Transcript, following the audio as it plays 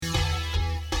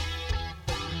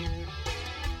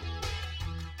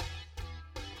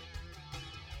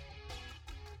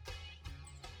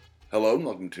Hello and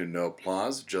welcome to No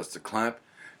Applause, Just a Clap,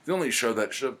 the only show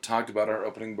that should have talked about our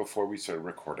opening before we started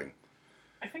recording.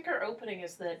 I think our opening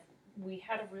is that we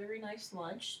had a very nice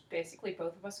lunch. Basically,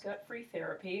 both of us got free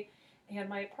therapy, and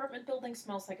my apartment building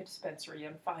smells like a dispensary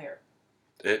on fire.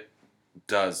 It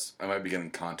does. I might be getting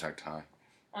contact high.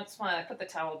 That's fine. I put the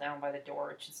towel down by the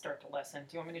door. It should start to lessen.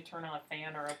 Do you want me to turn on a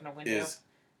fan or open a window? Is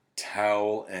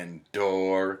towel and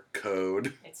door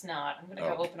code. It's not. I'm going to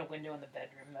go open a window in the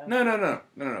bedroom, though.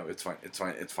 No. It's fine.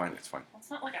 Well,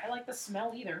 it's not like I like the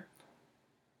smell either.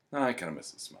 No, I kind of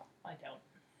miss the smell. I don't.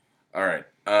 All right.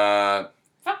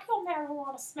 Fuck your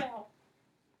marijuana smell.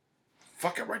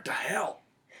 Fuck it right to hell.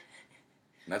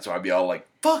 And that's why I'd be all like,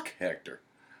 fuck Hector.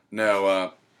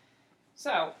 No,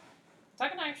 So,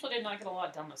 Doug and I actually did not get a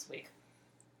lot done this week.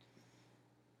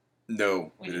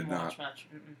 No, We did didn't not. watch much.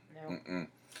 No.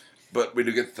 But we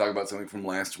do get to talk about something from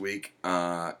last week,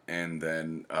 and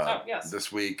then yes.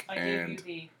 this week, I and gave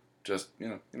you the... just,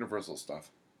 Universal stuff.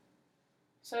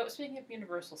 So, speaking of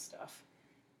Universal stuff,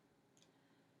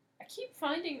 I keep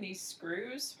finding these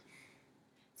screws,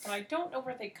 and I don't know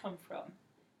where they come from.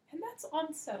 And that's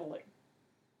unsettling.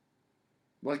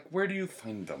 Like, where do you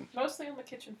find them? Mostly on the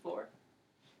kitchen floor.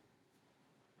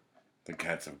 The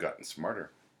cats have gotten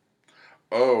smarter.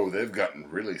 Oh, they've gotten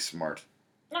really smart.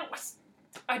 No,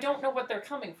 I don't know what they're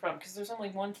coming from, because there's only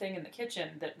one thing in the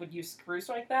kitchen that would use screws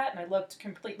like that, and I looked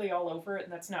completely all over it,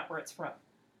 and that's not where it's from.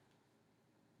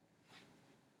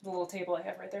 The little table I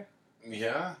have right there.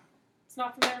 Yeah? It's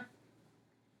not from there.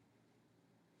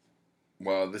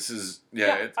 Well, this is...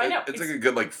 I know. It's like a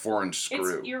good, 4-inch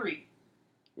screw. It's eerie.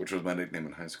 Which was my nickname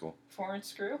in high school. 4-inch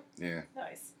screw? Yeah.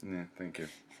 Nice. Yeah, thank you.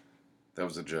 That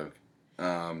was a joke.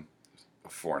 A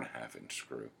 4.5-inch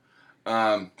screw.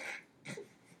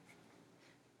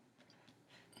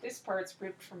 This part's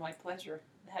ripped for my pleasure.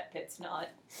 That bit's not.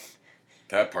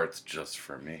 That part's just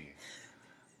for me.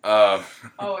 Oh,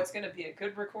 it's going to be a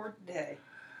good record day.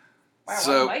 Wow,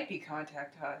 so, I might be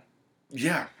contact high.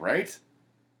 Yeah, right?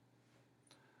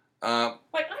 I'm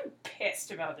pissed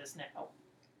about this now.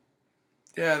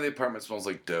 Yeah, the apartment smells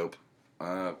like dope. What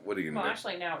are you going to do? Well,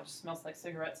 actually, now it just smells like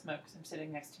cigarette smoke because I'm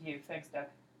sitting next to you. Thanks, Doug.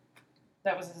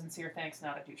 That was a sincere thanks,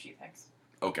 not a douchey thanks.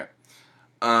 Okay.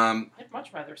 I'd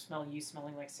much rather smell you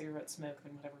smelling like cigarette smoke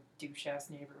than whatever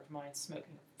douche-ass neighbor of mine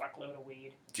smoking a fuckload of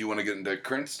weed. Do you want to get into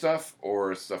current stuff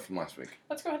or stuff from last week?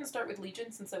 Let's go ahead and start with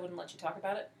Legion, since I wouldn't let you talk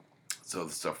about it. So,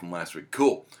 the stuff from last week.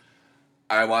 Cool.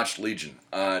 I watched Legion.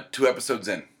 2 episodes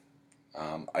in.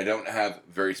 I don't have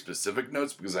very specific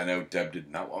notes because I know Deb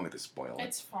did not want me to spoil it.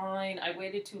 It's fine. I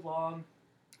waited too long.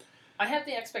 I have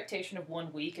the expectation of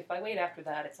 1 week. If I wait after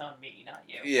that, it's on me, not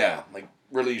you. Yeah,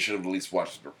 really you should have at least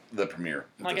watched the premiere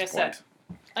at this point.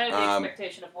 I have the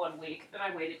expectation of 1 week, and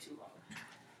I waited too long.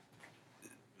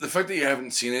 The fact that you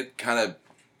haven't seen it kind of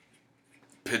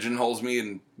pigeonholes me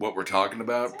in what we're talking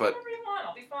about, but... whatever you want,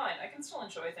 I'll be fine. I can still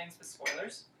enjoy things with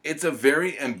spoilers. It's a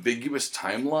very ambiguous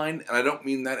timeline, and I don't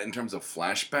mean that in terms of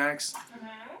flashbacks. Mm-hmm.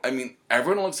 I mean,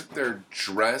 everyone looks like they're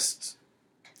dressed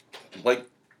like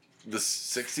the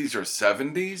 60s or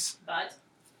 70s.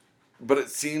 But it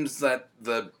seems that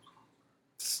the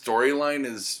storyline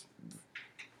is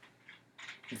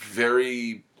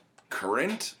very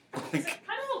current. Is it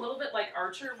kind of a little bit like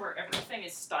Archer, where everything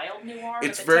is styled noir,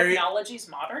 but the technology's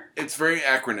modern? It's very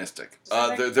anachronistic.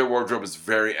 Their wardrobe is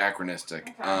very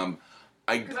anachronistic. Okay.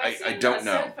 I don't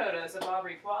know. I've seen photos of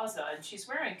Aubrey Plaza, and she's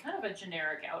wearing kind of a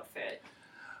generic outfit.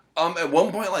 At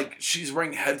one point, she's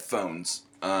wearing headphones,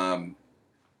 and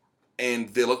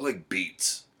they look like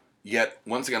Beats. Yet,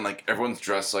 once again, everyone's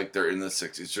dressed like they're in the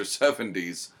 60s or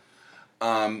 70s.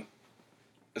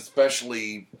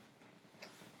 Especially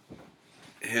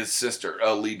his sister,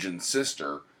 Legion's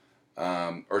sister,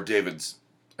 or David's,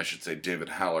 I should say David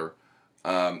Haller,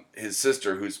 his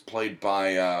sister, who's played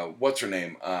by, what's her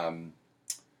name?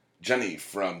 Jenny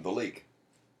from The League.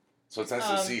 So it's nice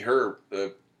to see her.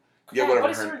 What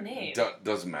is her name?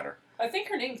 Doesn't matter. I think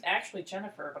her name's actually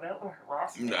Jennifer, but I don't know her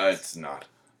last name. No, it's not.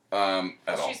 At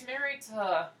all. She's married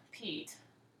to Pete.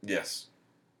 Yes.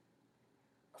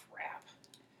 Crap.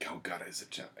 Oh, God, is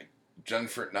it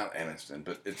Jennifer? Not Aniston,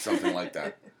 but it's something like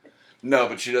that. No,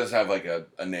 but she does have,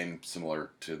 a name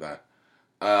similar to that.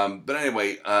 But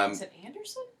anyway... is it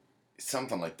Anderson?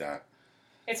 Something like that.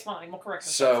 It's fine. We'll correct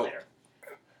ourselves later.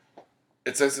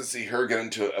 It's nice to see her get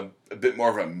into a bit more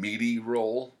of a meaty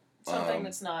role. Something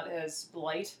that's not as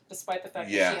light, despite the fact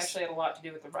that she actually had a lot to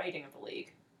do with the writing of The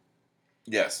League.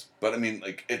 Yes, but I mean,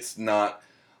 it's not...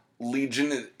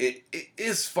 Legion, it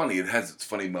is funny. It has its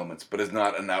funny moments, but it's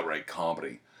not an outright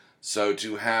comedy. So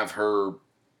to have her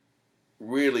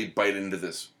really bite into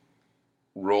this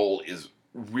role is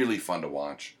really fun to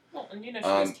watch. Well, and she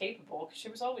was capable because she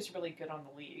was always really good on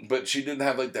the League. But she didn't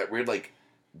have like that weird like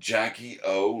Jackie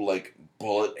O like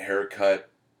bullet haircut.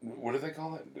 What do they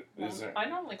call it? I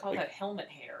normally call that helmet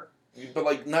hair. But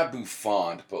like not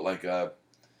bouffant, but like a,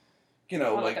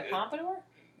 like a pompadour.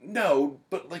 No,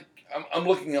 but like I'm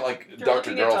looking at like You're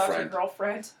Dr. looking at Girlfriend. Dr.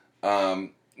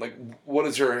 Girlfriend. Like what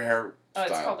is her hair style?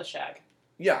 It's called a shag.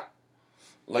 Yeah,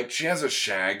 like she has a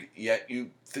shag. Yet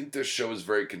you think this show is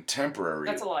very contemporary.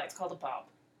 That's a lie. It's called a bob.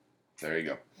 There you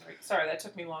go. Right. Sorry, that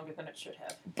took me longer than it should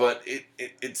have. But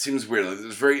it seems weird. Like,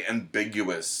 it's very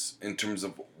ambiguous in terms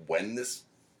of when this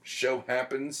show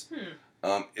happens.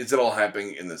 Is it all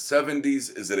happening in the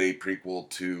 70s? Is it a prequel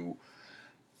to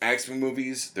X-Men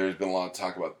movies? There's been a lot of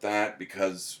talk about that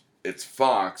because it's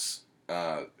Fox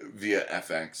via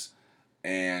FX.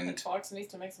 And Fox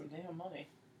needs to make some damn money.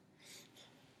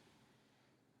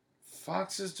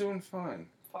 Fox is doing fine.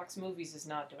 Fox Movies is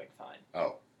not doing fine.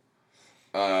 Oh.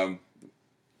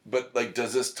 But, like,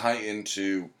 does this tie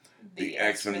into the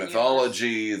X-Men mythology,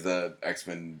 universe. The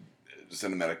X-Men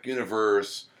cinematic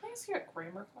universe? Can I ask you a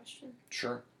grammar question?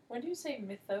 Sure. When do you say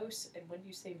mythos and when do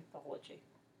you say mythology?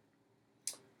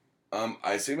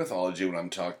 I say mythology when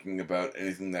I'm talking about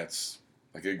anything that's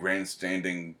like a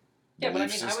grandstanding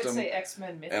belief system. I would say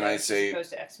X-Men mythos and I say, as opposed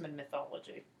to X-Men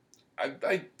mythology.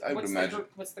 I would imagine.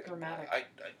 What's the grammatic?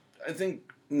 I think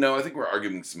we're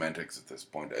arguing semantics at this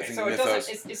point. Okay, I think so mythos.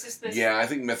 Is this? Yeah, I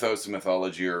think mythos and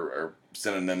mythology are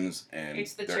synonyms, and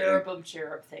it's the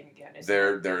cherub thing again.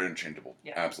 They're interchangeable.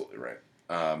 Yeah. Absolutely right.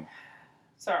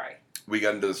 Sorry. We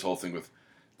got into this whole thing with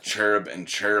cherub and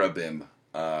cherubim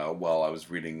while I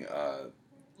was reading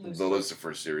the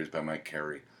Lucifer series by Mike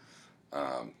Carey,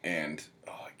 and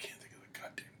I can't think of the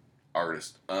goddamn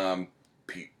artist.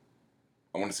 Pete.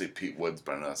 I want to say Pete Woods,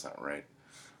 but I know that's not right.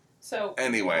 So,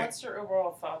 anyway, what's your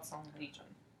overall thoughts on Legion?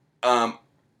 Other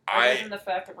than the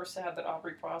fact that we're sad that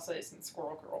Aubrey Plaza isn't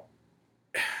Squirrel Girl.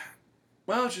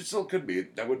 Well, she still could be.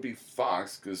 That would be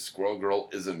Fox, because Squirrel Girl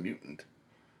is a mutant.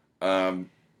 But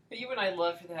you and I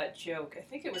loved that joke. I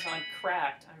think it was on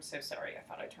Cracked. I'm so sorry. I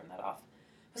thought I turned that off.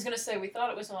 I was going to say, we thought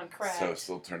it was on Cracked. So,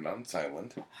 still turned on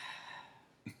silent.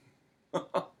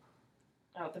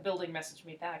 The building messaged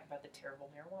me back about the terrible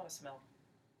marijuana smell.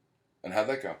 And how'd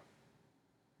that go?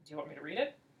 Do you want me to read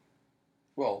it?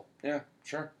 Well, yeah,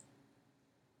 sure.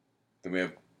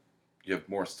 Then you have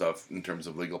more stuff in terms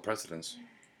of legal precedents.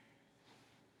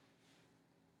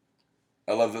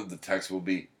 I love that the text will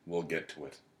be, we'll get to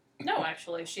it. No,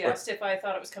 actually. She asked if I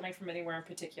thought it was coming from anywhere in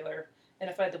particular, and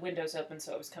if I had the windows open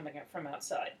so it was coming up from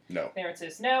outside. No. There it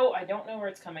says, no, I don't know where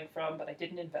it's coming from, but I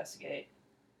didn't investigate.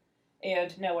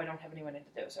 And no, I don't have any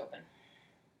windows open.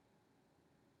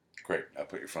 Great. I'll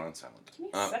put your phone on silent. Give me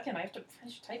a second. I have to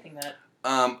finish typing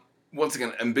that. Once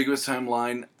again, ambiguous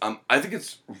timeline. I think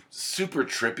it's super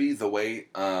trippy the way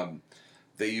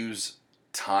they use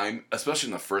time, especially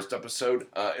in the first episode.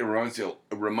 It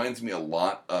reminds me a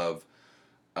lot of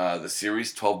the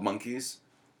series 12 Monkeys,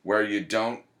 where you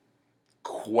don't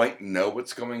quite know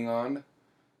what's going on,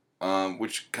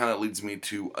 which kind of leads me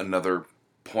to another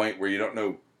point where you don't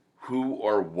know who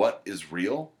or what is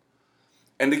real.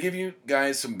 And to give you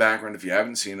guys some background, if you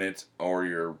haven't seen it or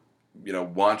you're,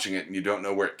 watching it and you don't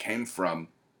know where it came from,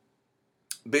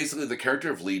 basically the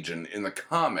character of Legion in the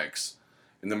comics,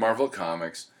 in the Marvel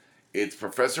comics, it's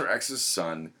Professor X's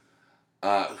son,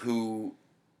 who,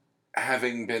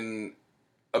 having been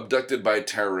abducted by a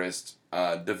terrorist,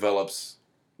 develops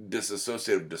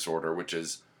dissociative disorder, which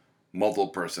is multiple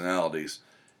personalities.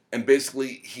 And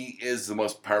basically, he is the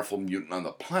most powerful mutant on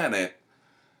the planet,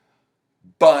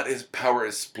 but his power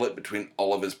is split between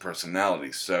all of his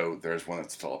personalities. So there's one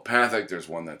that's telepathic, there's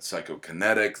one that's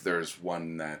psychokinetic, there's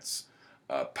one that's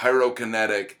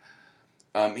pyrokinetic.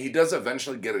 He does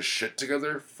eventually get his shit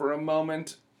together for a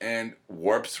moment and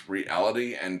warps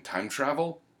reality and time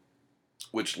travel,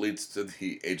 which leads to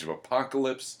the Age of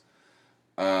Apocalypse.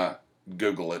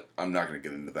 Google it. I'm not going to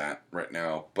get into that right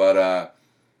now. But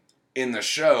in the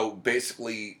show,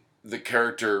 basically, the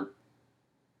character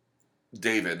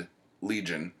David,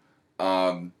 Legion,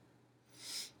 has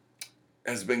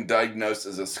been diagnosed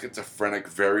as a schizophrenic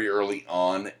very early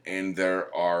on, and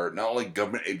there are not only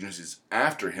government agencies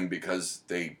after him because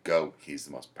they go, he's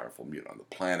the most powerful mutant on the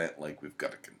planet, like, we've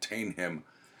got to contain him.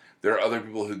 There are other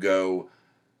people who go,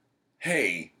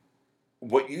 hey,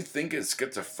 what you think is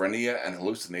schizophrenia and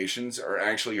hallucinations are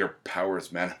actually your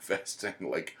powers manifesting.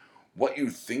 Like, what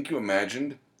you think you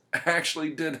imagined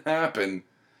actually did happen,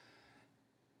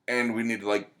 and we need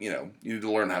to, you need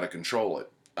to learn how to control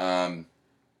it.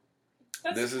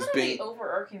 That's This kind is of being the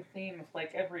overarching theme of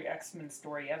like every X-Men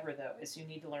story ever, though, is you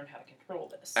need to learn how to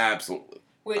control this. absolutely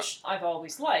Which I've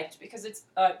always liked because it's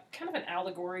kind of an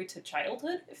allegory to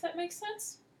childhood, if that makes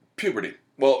sense. puberty.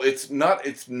 Well, it's not.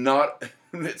 It's not.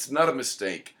 It's not a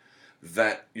mistake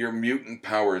that your mutant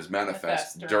powers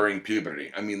manifest during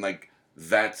puberty. I mean, like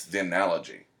that's the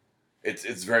analogy.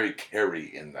 It's very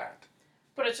Carrie in that.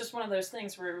 But it's just one of those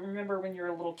things where remember when you're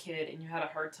a little kid and you had a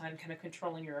hard time kind of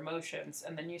controlling your emotions,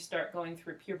 and then you start going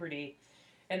through puberty,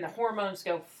 and the hormones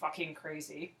go fucking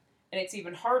crazy, and it's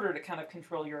even harder to kind of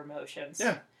control your emotions.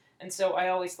 Yeah. And so I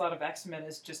always thought of X-Men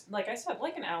as just, like I said,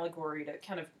 like an allegory to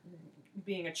kind of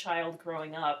being a child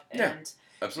growing up and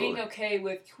Absolutely. being okay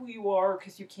with who you are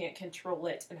because you can't control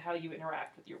it and how you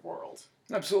interact with your world.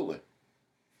 Absolutely.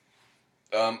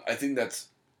 I think that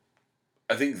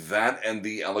and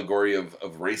the allegory of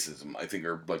racism, I think,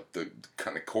 are like the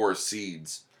kind of core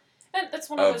seeds. And that's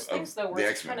one of those things, though, the where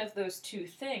it's X-Men. kind of those two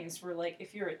things where, like,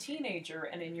 if you're a teenager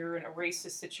and then you're in a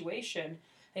racist situation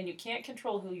and you can't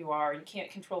control who you are, you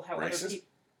can't control how other Racist? people...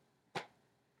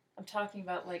 I'm talking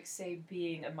about, like, say,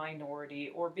 being a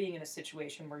minority or being in a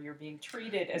situation where you're being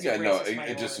treated as a racist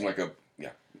minority. It just seemed like a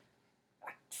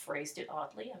I phrased it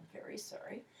oddly. I'm very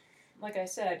sorry. Like I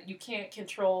said, you can't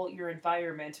control your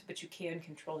environment, but you can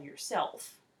control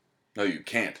yourself. No, you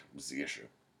can't. Was the issue.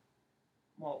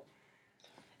 Well,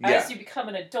 Yeah. as you become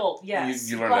an adult, yes.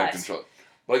 You learn how to control it.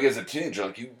 But like as a teenager,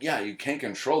 like you can't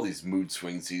control these mood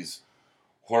swings, these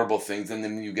horrible things, and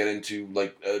then you get into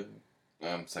like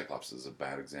Cyclops is a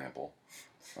bad example.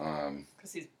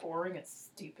 Because he's boring and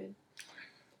stupid.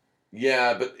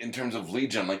 Yeah, but in terms of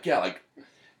Legion, like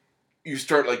you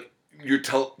start like your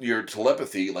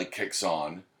telepathy like kicks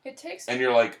on. It takes. And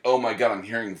you're like, oh my god, I'm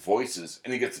hearing voices,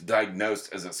 and he gets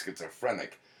diagnosed as a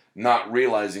schizophrenic, not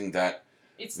realizing that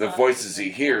the voices he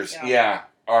hears,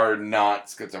 are not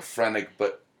schizophrenic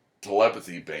but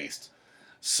telepathy based.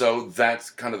 So that's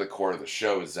kind of the core of the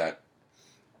show. Is that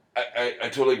I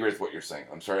totally agree with what you're saying.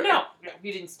 I'm sorry. No,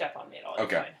 you didn't step on me at all.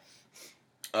 Okay.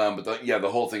 But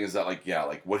the whole thing is that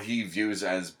like what he views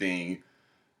as being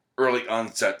early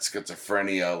onset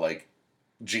schizophrenia, like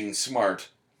Jean Smart,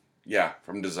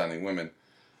 from Designing Women,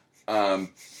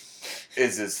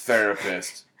 is his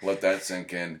therapist. Let that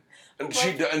sink in. And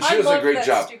she does a great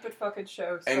job. Stupid fucking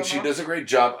show. And she does a great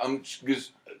job.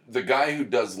 Because the guy who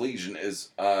does Legion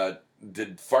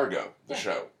did Fargo, the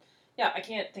show. Yeah, I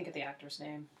can't think of the actor's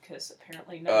name because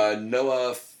apparently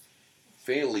Noah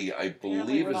Faley, I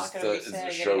believe, is the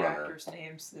showrunner. Actors'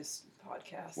 names this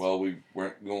podcast. Well, we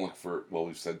weren't going to look for. Well,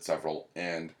 we've said several,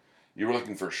 and you were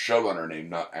looking for showrunner name,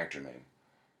 not actor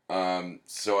name.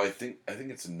 So I think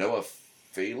it's Noah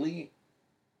Faley,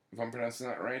 if I'm pronouncing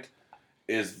that right.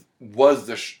 Was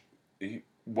the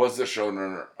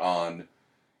showrunner on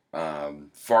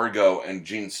Fargo, and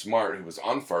Jean Smart, who was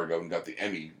on Fargo and got the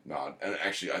Emmy nod, and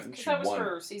actually I think she won. That was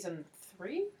for season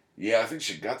 3? Yeah, I think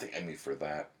she got the Emmy for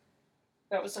that.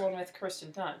 That was the one with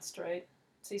Kirsten Dunst, right?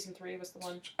 Season 3 was the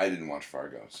one. I didn't watch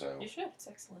Fargo, so you should. It's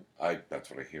excellent. That's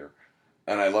what I hear,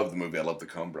 and I love the movie. I love the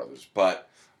Coen Brothers, but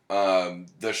the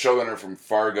showrunner from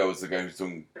Fargo is the guy who's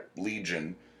doing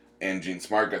Legion, and Jean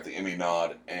Smart got the Emmy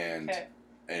nod and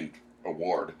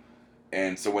award,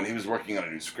 and so when he was working on a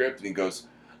new script, and he goes,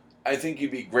 I think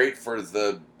you'd be great for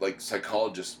the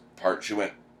psychologist part. She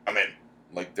went, I'm in.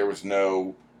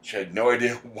 She had no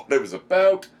idea what it was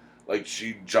about. Like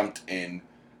she jumped in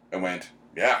and went,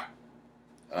 yeah.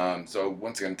 So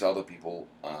once again, tell the people,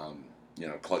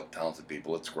 talented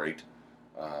people, it's great.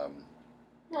 Well,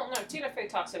 no, Tina Fey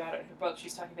talks about it in her book.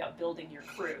 She's talking about building your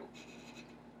crew.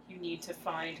 You need to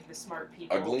find the smart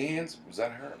people. Ugly Hands? Was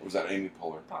that her? Or was that Amy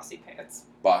Poehler? Bossy Pants.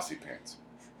 Bossy Pants.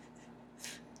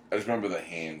 I just remember the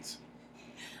hands.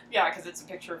 Yeah, because it's a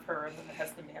picture of her and then it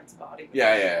has the man's body.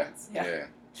 Yeah.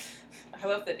 I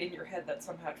love that in your head that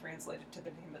somehow translated to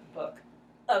the name of the book.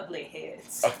 Ugly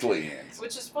Hands. Ugly Hands.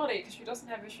 Which is funny because she doesn't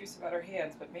have issues about her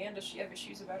hands, but man, does she have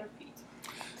issues about her feet.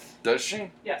 Does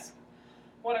she? Yes.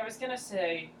 What I was going to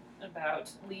say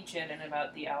about Legion and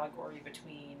about the allegory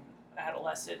between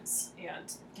adolescence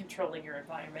and controlling your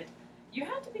environment, you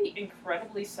have to be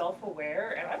incredibly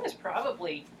self-aware, and I was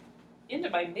probably into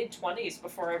my mid-20s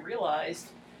before I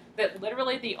realized that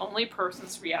literally the only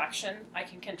person's reaction I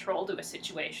can control to a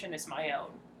situation is my own.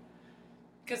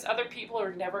 Because other people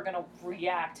are never going to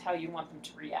react how you want them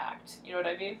to react. You know what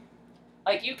I mean?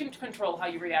 Like, you can control how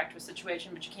you react to a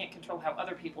situation, but you can't control how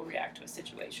other people react to a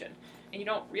situation. And you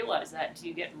don't realize that until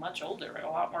you get much older and a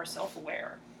lot more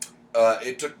self-aware.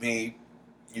 It took me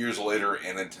years later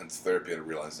and intense therapy to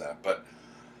realize that, but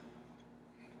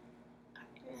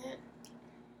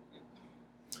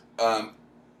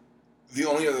The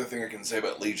only other thing I can say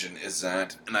about Legion is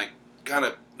that, and I kind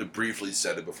of briefly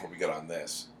said it before we got on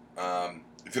this,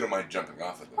 if you don't mind jumping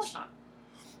off of Of course this. not.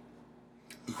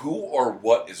 Who or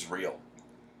what is real?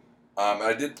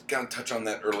 I did kind of touch on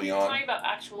that early on. Talking about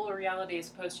actual reality as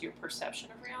opposed to your perception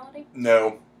of reality?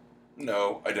 No,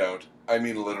 I don't. I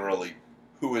mean literally,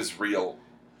 who is real?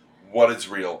 What is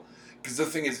real? Because the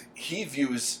thing is, he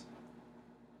views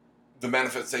the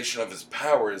manifestation of his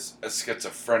powers as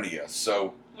schizophrenia.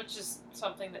 So, Which is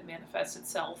something that manifests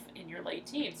itself in your late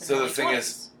teens. And So the early thing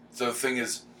 20s.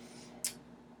 is,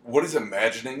 what he's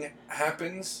imagining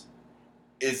happens.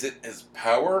 Is it his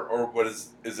power, or what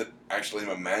is it actually him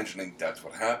imagining that's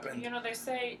what happened? You know, they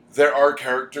say There are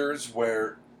characters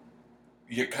where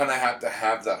you kind of have to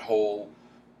have that whole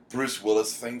Bruce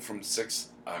Willis thing from Sixth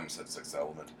Element.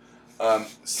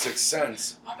 Sixth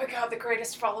Sense. oh my god, the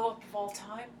greatest follow-up of all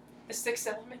time? The Sixth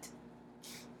Element?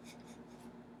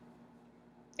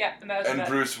 Yeah, imagine And that.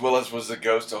 Bruce Willis was the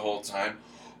ghost the whole time.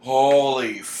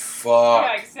 Holy fuck.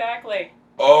 Yeah, exactly.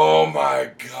 Oh my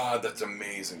god, that's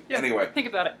amazing. Yeah, Anyway, think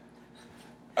about it.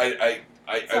 I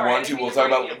Sorry, I want didn't to. mean We'll to talk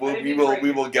break about. you. I We'll, didn't we mean to will. break We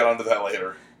you. will get onto that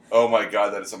later. Oh my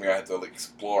god, that is something I have to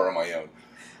explore on my own.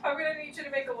 I'm gonna need you to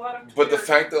make a lot of But the Twitter-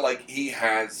 fact that he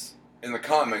has in the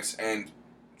comics and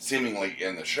seemingly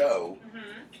in the show,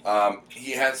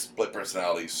 he has split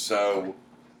personalities. So,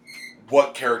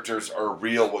 what characters are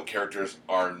real? What characters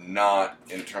are not?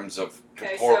 In terms of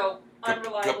Okay, so com-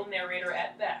 unreliable narrator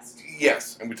at best.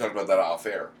 yes, and we talked about that off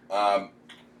air.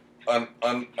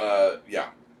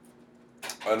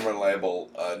 Unreliable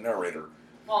narrator.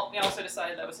 Well, we also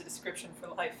decided that was a description for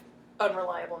life.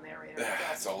 Unreliable narrator at That's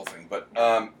best. the whole thing. But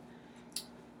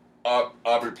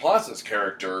Aubrey Plaza's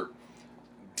character,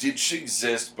 did she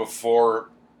exist before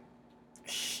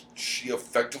she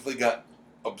effectively got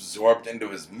absorbed into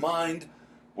his mind?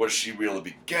 Was she real to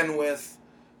begin with?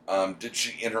 Did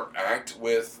she interact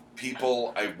with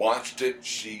people? I watched it.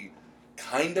 She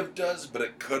kind of does, but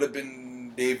it could have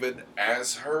been David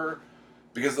as her.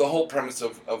 Because the whole premise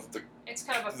of the... It's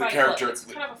kind of a the fight character- club. It's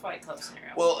kind of a fight club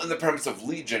scenario. Well, and the premise of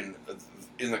Legion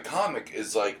in the comic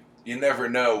is you never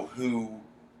know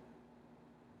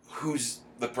who's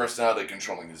the personality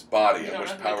controlling his body You and don't which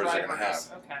know who the powers they're driver going to have.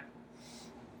 is. Okay.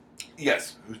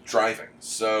 Yes, who's driving.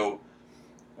 So,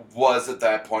 was at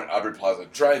that point Aubrey Plaza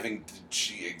driving? Did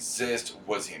she exist?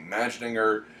 Was he imagining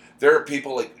her? There are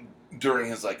people during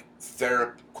his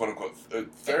quote unquote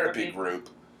therapy group.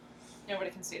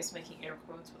 Nobody can see us making air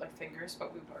quotes with our fingers,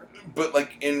 but we were. But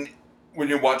when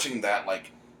you're watching that,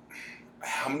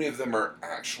 how many of them are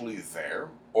actually there?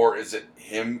 Or is it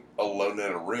him alone in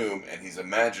a room and he's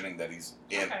imagining that he's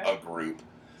in a group?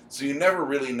 So you never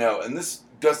really know. And this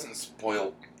doesn't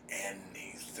spoil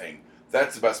anything.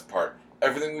 That's the best part.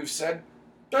 Everything we've said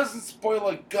doesn't spoil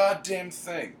a goddamn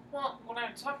thing. Well, what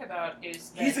I'm talking about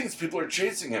is that... He thinks people are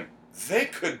chasing him. They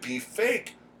could be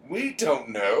fake. We don't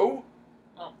know.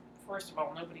 Well, first of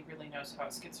all, nobody really knows how a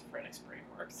schizophrenic's brain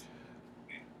works.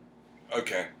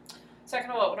 Okay.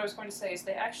 Second of all, what I was going to say is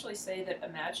they actually say that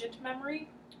imagined memory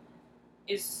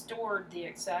is stored the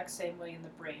exact same way in the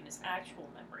brain as actual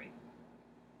memory.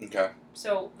 Okay.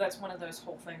 So that's one of those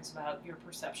whole things about your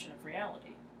perception of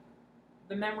reality.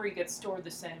 The memory gets stored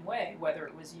the same way, whether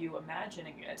it was you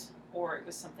imagining it or it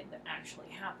was something that actually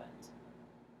happened.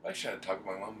 I should have talked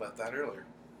to my mom about that earlier.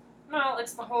 Well,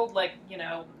 it's the whole,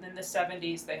 in the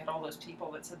 70s, they had all those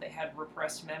people that said they had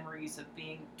repressed memories of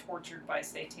being tortured by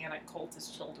satanic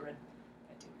cultist children.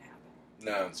 That didn't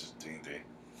happen. No, it's just D&D.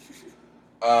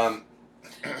 But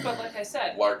like I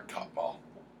said, Lark Copball.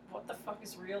 what the fuck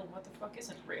is real and what the fuck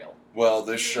isn't real? Well,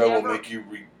 this You show will never- make you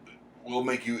will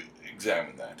make you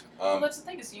examine that. Well, that's the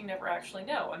thing is you never actually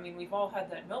know. I mean, we've all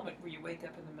had that moment where you wake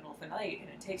up in the middle of the night and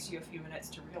it takes you a few minutes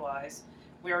to realize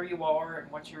where you are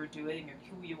and what you're doing and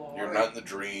who you are. You're not in the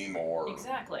dream, or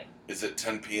Exactly. is it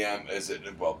 10 p.m.? Is it,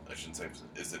 well, I shouldn't say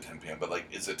is it 10 p.m., but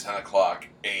is it 10 o'clock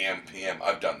a.m., p.m.?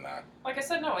 I've done that. Like I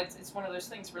said, no, it's one of those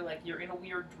things where you're in a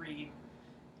weird dream,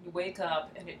 you wake up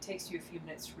and it takes you a few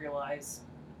minutes to realize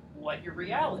what your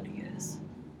reality is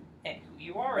and who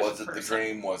you are Was as a it the person.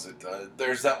 dream? Was it,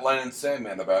 there's that line in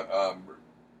Sandman about,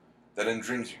 that in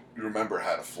dreams you remember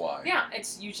how to fly. Yeah,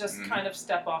 it's you just Mhm. kind of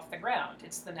step off the ground.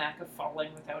 It's the knack of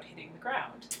falling without hitting the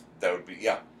ground. That would be,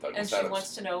 that And was she that.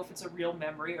 wants to know if it's a real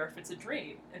memory or if it's a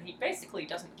dream. And he basically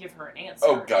doesn't give her an answer.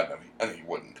 Oh, God, no. And he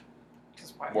wouldn't.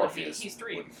 Because why would Morpheus. he? He's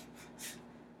dream. wouldn't.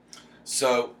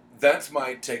 So, that's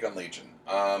my take on Legion.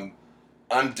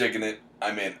 I'm digging it.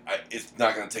 I'm in. It's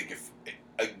not going to take you...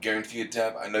 I guarantee you,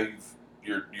 Deb, I know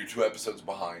you're 2 episodes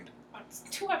behind.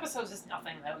 2 episodes is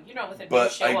nothing, though. You know, with a new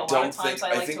But show, I a lot don't of times think... I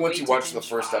I like think to once wait you to watch the binge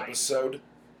first 5. episode,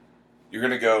 you're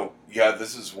gonna go, yeah,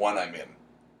 this is one I'm in.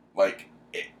 Like,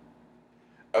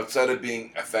 outside of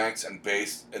being effects and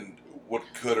based and what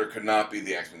could or could not be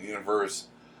the X-Men universe,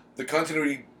 the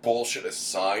continuity bullshit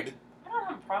aside. I don't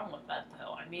have a problem with that,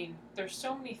 though. I mean, there's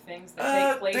so many things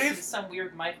that take place in Dave, some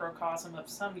weird microcosm of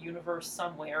some universe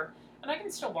somewhere, and I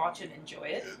can still watch it and enjoy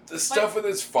it. the stuff with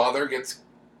his father gets...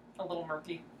 A little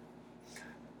murky.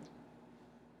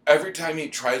 Every time he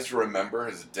tries to remember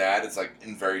his dad, it's like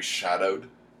in very shadowed.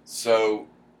 So,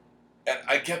 and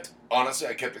I kept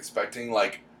expecting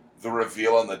like the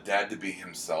reveal on the dad to be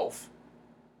himself.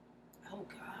 Oh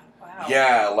God! Wow.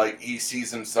 Yeah, like he sees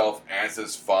himself as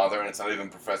his father, and it's not even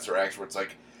Professor X, where it's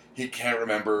like he can't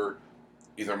remember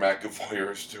either McAvoy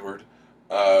or Stewart.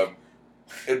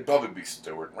 It'd probably be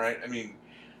Stewart, right? I mean,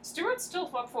 Stewart's still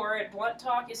up for it. Blunt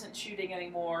Talk isn't shooting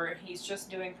anymore. He's just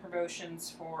doing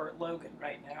promotions for Logan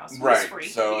right now. So right. he's free.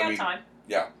 So he got I mean, time.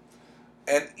 yeah,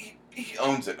 and he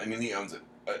owns it. I mean, he owns it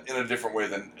in a different way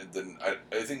than I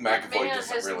think That McAvoy man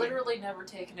doesn't has really. literally never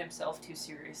taken himself too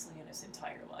seriously in his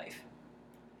entire life.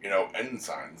 You know,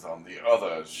 ensigns on the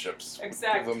other ships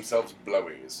Exactly. give themselves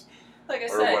blowies Like I or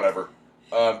said, whatever.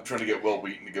 Trying to get Will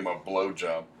Wheaton to give him a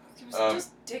blowjob. he was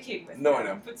just dicking with no, him. I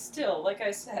know. But still, like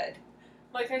I said,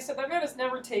 that man has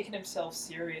never taken himself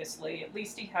seriously. At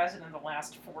least he hasn't in the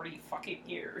last 40 fucking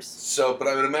years. So, but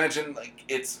I would imagine like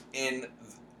it's in,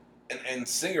 and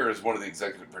Singer is one of the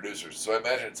executive producers. So I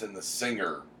imagine it's in the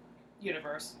Singer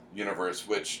Universe.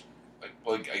 which,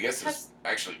 like I guess it's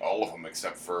actually all of them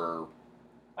except for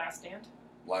Last Stand.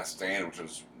 Last Stand, which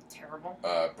was Terrible.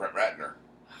 Brett Ratner.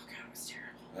 Oh God, it was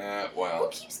terrible. Who Well,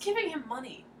 keeps giving him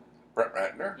money? Brett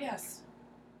Ratner. Yes.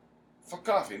 Fuck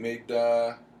off. He made.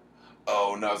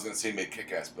 Oh no, I was gonna say he made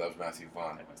Kick-Ass, but that was Matthew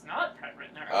Vaughn. It was not Brett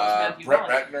Ratner. It was Matthew Brett Vaughn.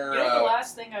 Ratner. You know the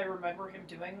last thing I remember him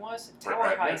doing was Brett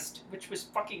Tower Ratner? Heist, which was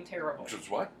fucking terrible. Which was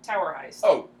what? Tower Heist.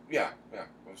 Oh yeah.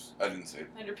 I didn't see it.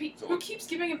 And repeat, So who what- keeps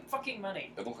giving him fucking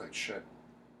money? It looked like shit.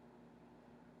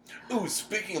 Ooh,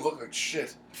 speaking of look like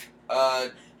shit,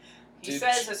 He Did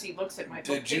says as he looks at my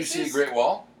did you bookcases. see Great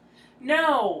Wall?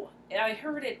 No, I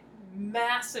heard it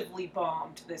massively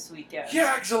bombed this weekend.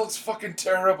 Yeah, because it looks fucking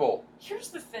terrible. Here's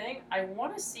the thing: I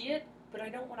want to see it, but I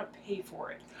don't want to pay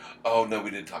for it. Oh no, we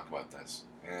did talk about this.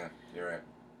 Yeah, you're right.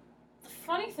 The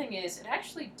funny thing is, it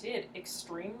actually did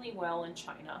extremely well in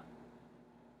China.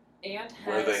 And has...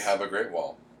 Where they have a Great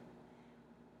Wall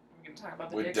We're going to talk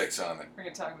about the with dicks. dicks on We're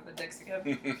going to talk about the dicks again.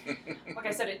 it. Like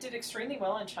I said, it did extremely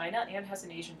well in China and has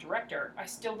an Asian director. I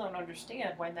still don't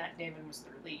understand why Matt Damon was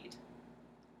their lead.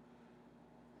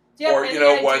 Do you have Or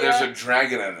any why idea- there's a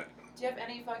dragon in it. Do you have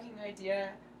any fucking idea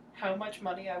how much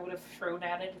money I would have thrown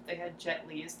at it if they had Jet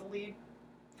Li as the lead?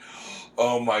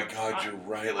 Oh my God, you're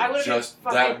right. I Like would've just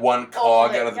been that fucking one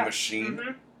cog out of the yeah. machine.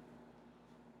 Mm-hmm.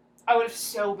 I would have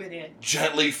so been in.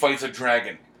 Jet Li fights a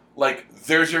dragon. Like,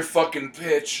 there's your fucking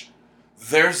pitch.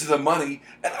 There's the money,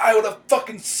 and I would have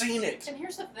fucking seen it. And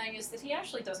here's the thing: is that he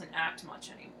actually doesn't act much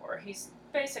anymore. He's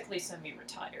basically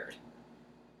semi-retired.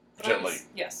 But Jet Li.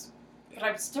 Yes. But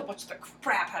I would still watch the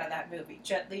crap out of that movie.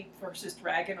 Jet Li versus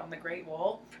Dragon on the Great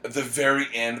Wall. At the very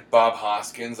end, Bob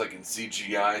Hoskins, like in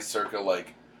CGI, circa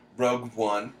like Rogue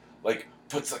One, like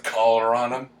puts a collar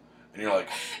on him, and you're like,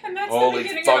 And that's holy the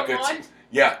beginning fuck, of it's one.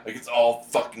 yeah, like it's all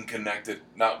fucking connected.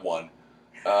 Not one.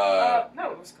 No,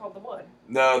 it was called The One.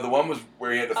 No, the one was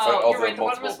where he had to fight all You're the right. The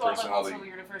one multiple was called the personality,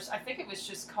 Multiple Universe. I think it was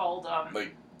just called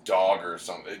like dog or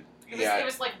something. It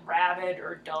was like Rabbit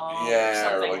or Dog or Yeah,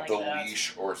 something or like the that.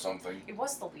 leash or something. It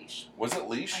was The Leash. Was it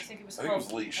leash? I think it was I called.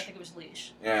 think it was leash. I think it was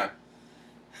Leash. Yeah.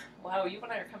 Wow, you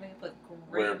and I are coming up with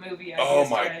great We're- movie ideas Oh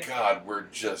my today. God,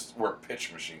 we're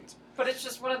pitch machines. But it's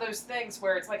just one of those things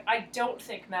where it's like, I don't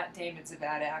think Matt Damon's a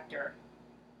bad actor.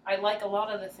 I like a lot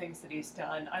of the things that he's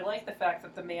done. I like the fact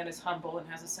that the man is humble and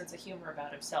has a sense of humor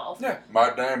about himself. Yeah,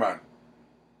 Matt Damon.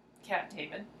 Cat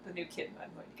Damon, the new kid I'm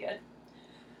going to get.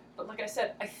 But like I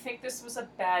said, I think this was a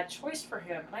bad choice for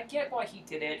him, and I get why he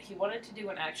did it. He wanted to do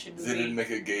an action They movie. didn't make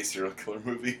a gay serial killer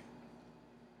movie.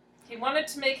 He wanted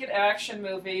to make an action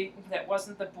movie that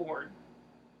wasn't the Bourne.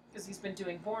 Because he's been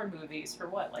doing Bourne movies for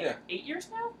what, like 8 years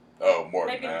now? Oh, more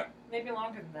Maybe than that. maybe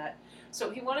longer than that. So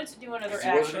he wanted to do another 'Cause he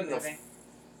wasn't action in the movie.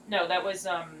 No, that was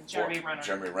Jeremy Renner.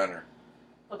 Jeremy Renner.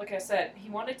 But like I said, he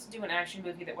wanted to do an action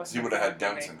movie that wasn't He a would have had Bourne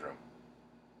Down movie. syndrome.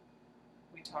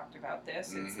 We talked about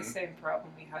this. It's the Mhm. same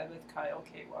problem we had with Kyle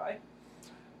KY.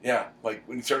 Yeah, like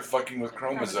when you start fucking with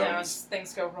chromosomes.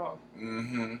 Things go wrong.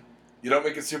 Mm-hmm. You don't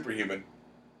make a superhuman.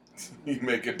 You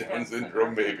make a Down Down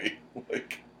syndrome syndrome. baby.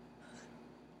 Like,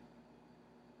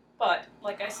 But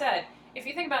like I said, if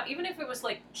you think about, even if it was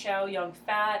like Chow Yun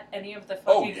Fat, any of the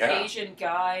Oh, fucking yeah. Asian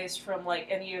guys from like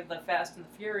any of the Fast and the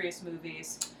Furious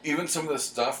movies. Even some of the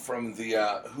stuff from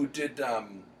the who did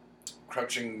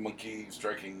Crouching Monkey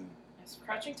Striking. It's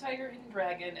Crouching Tiger, Hidden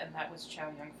Dragon, and that was Chow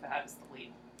Yun Fat as the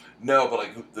lead. No, but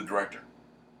like the director.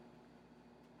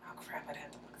 Oh crap! I'd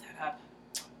have to look that up.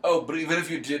 Oh, but even if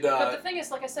you did, But the thing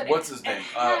is, like I said, what's it, his it name?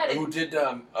 had Who did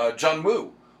John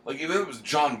Woo? Like even if it was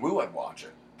John Woo, I'd watch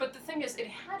it. But the thing is, it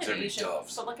had an Jimmy Asian.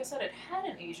 Doves. But like I said, it had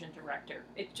an Asian director.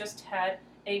 It just had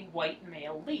a white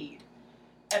male lead,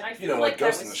 and I feel You know, like like that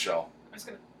Ghost was. in the Shell. I was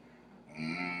gonna.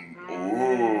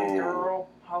 Ooh. Girl,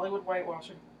 Hollywood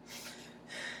whitewashing.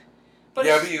 But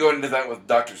Yeah, it's- but you go into that with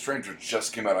Doctor Strange, which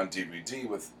just came out on DVD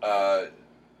with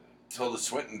Tilda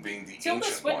Swinton being the Tilda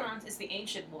ancient Swinton one. is the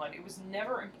ancient one. It was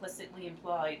never implicitly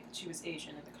implied that she was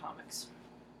Asian in the comics.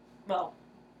 Well,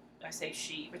 I say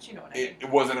she, but you know what I mean. It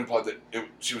wasn't implied that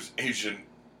she was Asian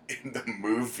in the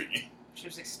movie. She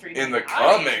was extremely in the not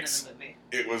comics. Asian in the movie.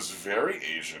 It was very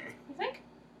Asian. You think?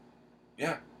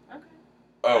 Yeah. Okay.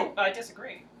 Oh, I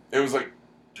disagree. it was like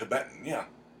Tibetan, yeah.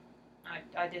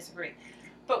 I disagree.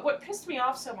 But what pissed me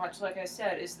off so much, like I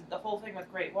said, is that the whole thing with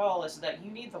Great Wall is that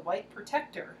you need the white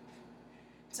protector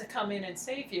to come in and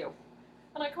save you.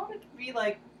 And I wanted to be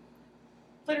like,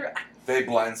 literally, They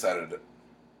blindsided it.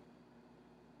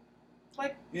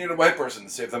 like, You need a white person to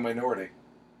save the minority.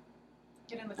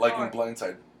 get in the Like car. in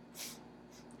Blindside.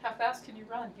 How fast can you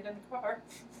run? Get in the car.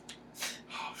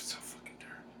 Oh, so fucking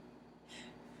terrible.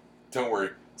 Don't worry.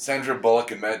 Sandra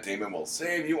Bullock and Matt Damon will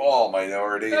save you all,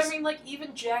 minorities. But I mean, like,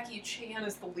 even Jackie Chan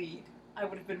as the lead, I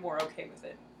would have been more okay with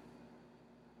it.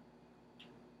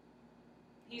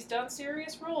 He's done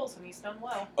serious roles, and he's done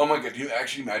well. Oh my god, do you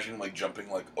actually imagine like jumping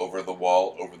like over the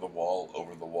wall, over the wall,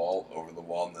 over the wall, over the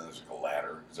wall, and then there's like a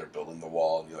ladder because they're building the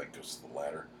wall, and he like goes to the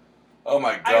ladder. Oh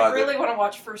my god. I really want to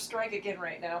watch First Strike again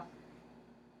right now.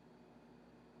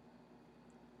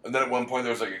 And then at one point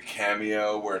there was like a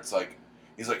cameo where it's like,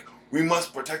 he's like, we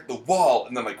must protect the wall.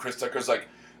 And then like Chris Tucker's like,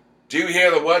 do you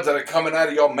hear the words that are coming out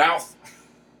of your mouth?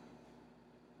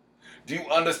 Do you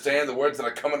understand the words that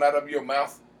are coming out of your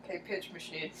mouth? Okay, pitch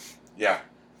machine. Yeah.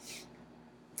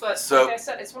 But So- like I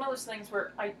said, it's one of those things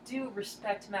where I do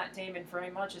respect Matt Damon very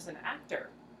much as an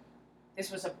actor. This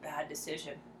was a bad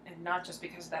decision, and not just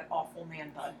because of that awful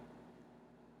man bun.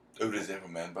 Oh, does he have a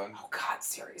man bun? Oh God,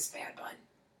 serious man bun.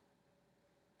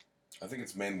 I think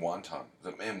it's man wonton. Is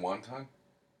it man wonton?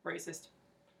 Racist.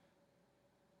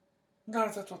 No,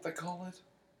 that's what they call it.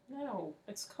 No,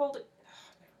 it's called it.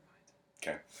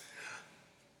 Never mind.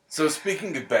 So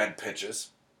speaking of bad pitches,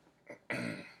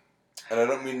 and I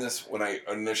don't mean this when I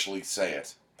initially say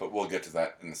it, but we'll get to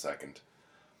that in a second.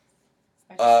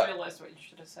 I just realized what you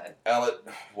should have said.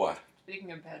 What?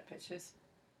 Speaking of bad pitches,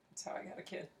 that's how I got a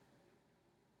kid.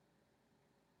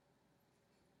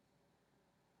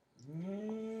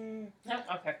 No,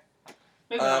 okay.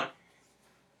 Moving on.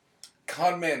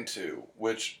 Con Man 2,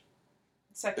 which,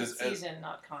 Second is- season,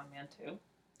 not Con Man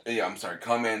 2. yeah, I'm sorry,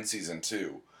 Con Man Season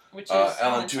 2. Which is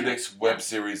Alan on Tudyk's Hulu. web Yeah.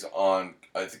 series on,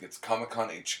 I think it's Comic-Con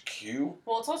HQ?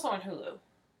 Well, it's also on Hulu.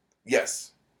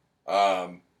 Yes.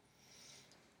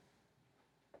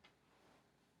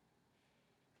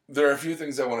 There are a few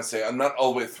things I want to say. I'm not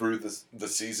all the way through the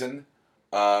season.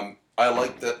 I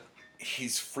like that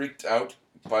he's freaked out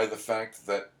by the fact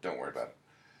that... Don't worry about it.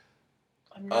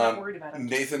 I'm not worried about it. I'm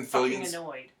Nathan just fucking Fillion's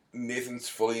annoyed. Nathan's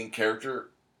Fillion character,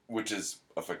 which is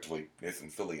effectively Nathan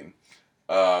Fillion,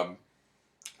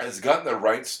 has gotten the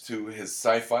rights to his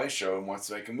sci-fi show and wants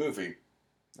to make a movie.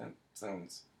 That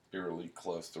sounds eerily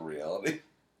close to reality.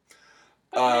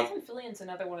 But Nathan Fillion's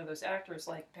another one of those actors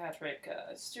like Patrick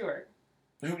Stewart.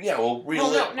 Who, yeah, well, really...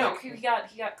 Well, no, like,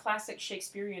 he got classic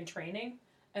Shakespearean training,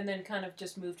 and then kind of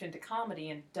just moved into comedy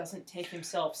and doesn't take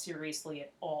himself seriously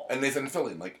at all. And Nathan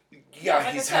Fillion, like, Like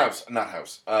I he's said.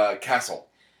 Castle.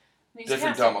 He's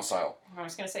Different Castle. domicile. I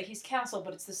was gonna say he's Castle,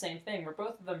 but it's the same thing. Where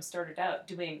both of them started out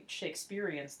doing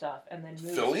Shakespearean stuff and then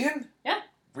moved. Fillion? Yeah.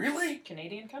 Really?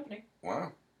 Canadian company.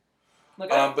 Wow. Look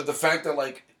it up. But the fact that,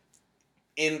 like,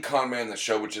 in Con Man, the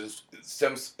show, which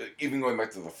stems, even going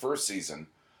back to the first season,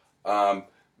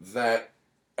 that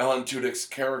Alan Tudyk's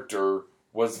character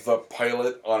was the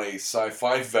pilot on a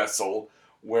sci-fi vessel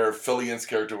where Fillion's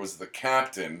character was the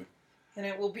captain. And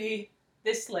it will be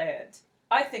this land.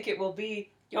 I think it will be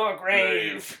your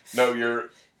grave. No,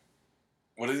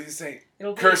 what did he say?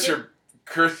 It'll be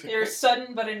Curse your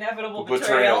sudden but inevitable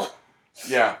betrayal. betrayal.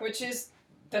 Yeah. Which is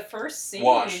the first scene.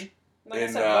 Wash. Like I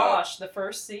In, said, Wash, the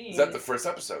first scene. Is that the first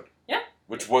episode? Yeah.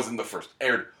 Which wasn't the first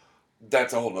aired.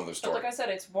 That's a whole nother But story. like I said,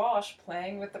 it's Wash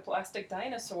playing with the plastic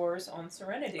dinosaurs on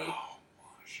Serenity. Oh,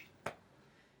 gosh.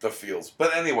 the feels.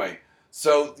 But anyway,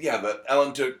 so yeah, the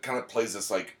Alan Tudyk kind of plays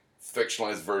this like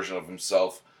fictionalized version of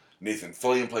himself. Nathan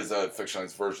Fillion plays a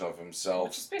fictionalized version of himself.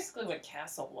 Which is basically what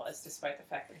Castle was, despite the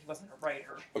fact that he wasn't a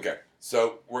writer. Okay,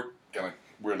 so we're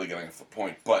really getting off the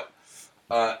point, but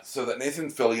so that Nathan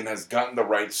Fillion has gotten the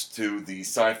rights to the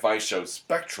sci-fi show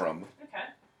Spectrum,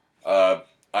 Okay.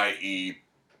 i.e.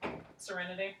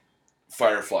 Serenity.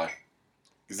 Firefly,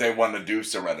 because they wanted to do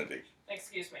Serenity.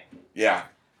 Excuse me. Yeah.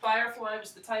 Firefly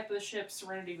was the type of the ship,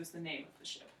 Serenity was the name of the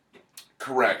ship.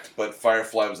 Correct, but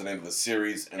Firefly was the name of the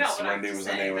series, and No, Serenity I'm was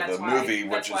just the name saying, of the that's movie,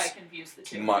 why, which that's why I is confused the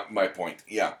two. my point.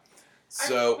 Yeah.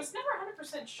 So I was never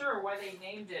 100% sure why they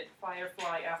named it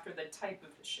Firefly after the type of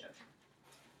the ship.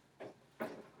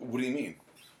 what do you mean?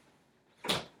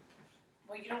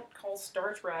 Well, you don't call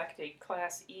Star Trek a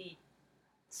Class E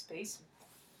space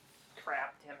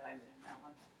crap. Damn it, I missed that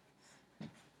one.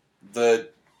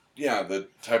 The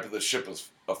type of the ship is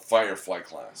a Firefly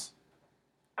class.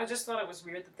 I just thought it was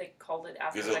weird that they called it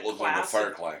after Because the it looked class. like a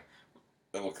Firefly.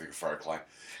 It looked like a Firefly.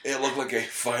 It looked like a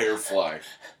Firefly.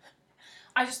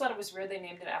 I just thought it was weird they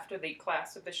named it after the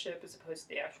class of the ship as opposed to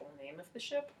the actual name of the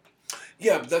ship.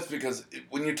 Yeah, but that's because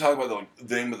when you talk about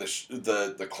the name of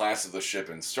the class of the ship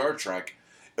in Star Trek,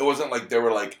 it wasn't like they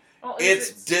were like, Well,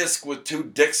 it's disc with 2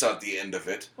 dicks at the end of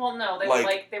it. Well, no, they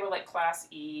were like Class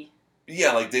E.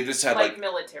 Yeah, like they just had like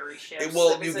military ships. It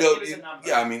was a number.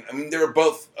 Yeah, I mean they were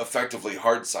both effectively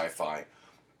hard sci-fi,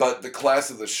 but the class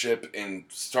of the ship in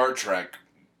Star Trek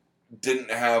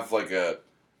didn't have like an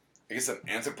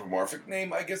anthropomorphic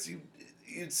name, I guess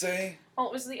you'd say. Well,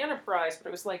 it was the Enterprise, but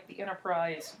it was like the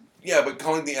Enterprise. Yeah, but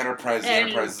calling the Enterprise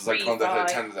is like calling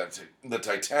the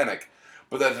Titanic,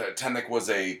 but the Titanic was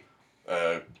a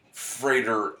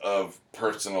freighter of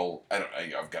personal.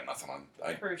 I've got nothing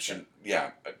on. Cruise ship.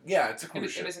 Yeah, it's a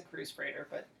cruise ship. It was a cruise freighter,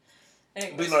 but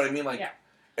But you know what I mean? Like, yeah.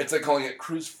 It's like calling it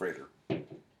cruise freighter.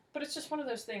 But it's just one of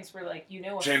those things where, like,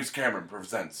 James Cameron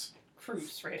presents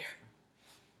cruise freighter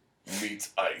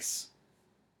meets ice,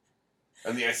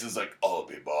 and the ice is like, "I'll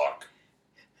be back."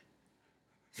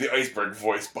 The iceberg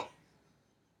voice by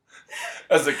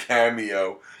as a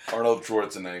cameo, Arnold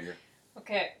Schwarzenegger.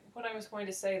 Okay, what I was going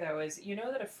to say though is,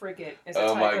 that a frigate is a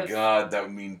Oh type my of... God, that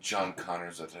would mean John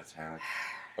Connor's a Titanic.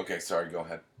 Okay, sorry, go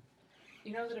ahead.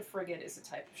 You know that a frigate is a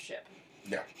type of ship.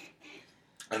 Yeah.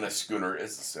 And a schooner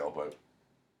is a sailboat.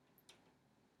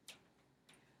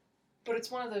 But it's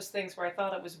one of those things where I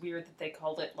thought it was weird that they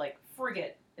called it, like,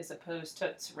 frigate as opposed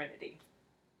to Serenity.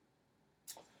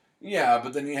 Yeah,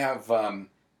 but then you have,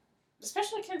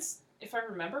 Especially since, if I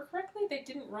remember correctly, they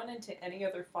didn't run into any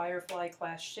other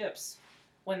Firefly-class ships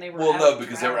when they were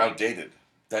because they were outdated.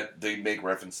 That they make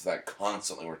reference to that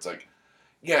constantly, where it's like,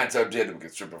 yeah, it's outdated, we can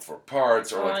strip it for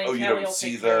parts, or like, oh, you don't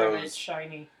see those. It's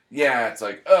shiny. Yeah, it's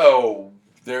like, oh,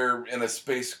 they're in a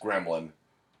space gremlin.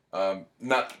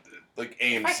 Not like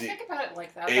AMC. If I think about it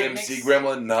like that, AMC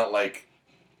gremlin, not like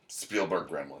Spielberg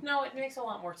gremlin. No, it makes a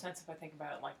lot more sense if I think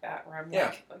about it like that, where I'm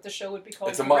like, the show would be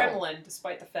called Gremlin,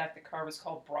 despite the fact the car was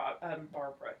called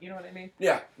Barbara. You know what I mean?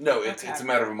 Yeah, no, it's a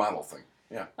matter of a model thing.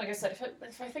 Yeah. Like I said,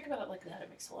 if I think about it like that, it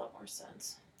makes a lot more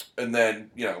sense. And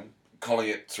then, calling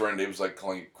it Serenity was like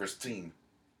calling it Christine.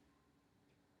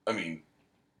 I mean,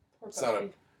 it's not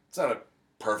a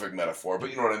perfect metaphor, but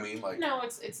you know what I mean? Like, no,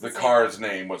 it's the car's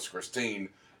name was Christine,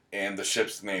 and the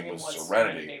ship's name was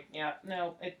Serenity. Yeah,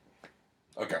 no,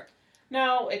 Okay.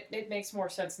 No, it makes more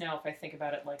sense now if I think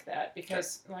about it like that,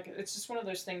 because like it's just one of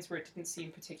those things where it didn't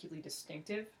seem particularly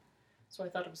distinctive, so I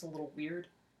thought it was a little weird.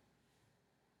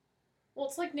 Well,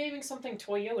 it's like naming something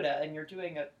Toyota, and you're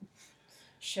doing a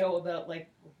show about like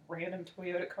random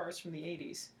Toyota cars from the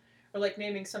 80s. Or like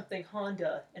naming something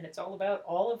Honda, and it's all about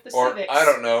all of the Civics. Or, I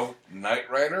don't know,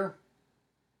 Knight Rider?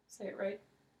 Say it right.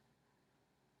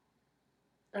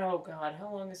 Oh God,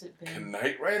 how long has it been?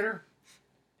 Knight Rider?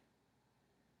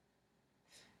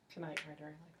 Knight Rider, I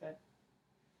like that.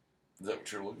 Is that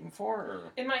what you're looking for? Or?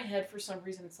 In my head, for some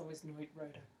reason, it's always Knight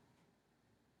Rider.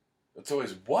 It's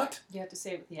always what? You have to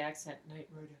say it with the accent, Knight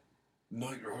Rider.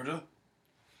 Knight Rider?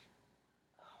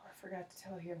 Oh, I forgot to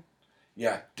tell you.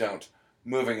 Yeah, don't.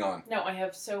 Moving on. No, I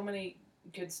have so many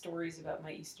good stories about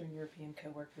my Eastern European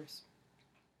coworkers.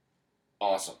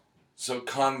 Awesome. So,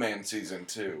 Con Man Season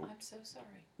 2. I'm so sorry.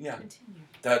 Yeah. Continue.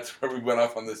 That's where we went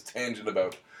off on this tangent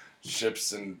about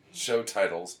ships and show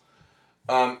titles.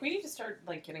 We need to start,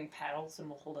 like, getting paddles, and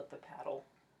we'll hold up the paddle.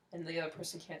 And the other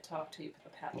person can't talk till you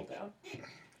put the paddle down.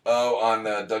 Oh, on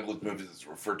Douglas movies, it's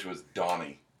referred to as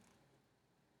Donnie.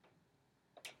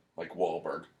 Like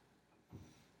Wahlberg.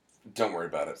 Don't worry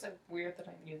about it. Is that weird that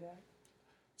I knew that?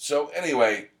 So,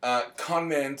 anyway, Con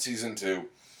Man Season 2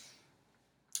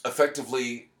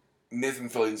 effectively Nathan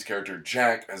Fillion's character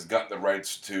Jack has gotten the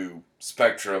rights to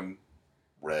Spectrum,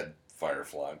 Red,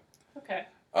 Firefly. Okay.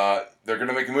 They're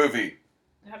gonna make a movie.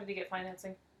 How did he get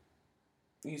financing?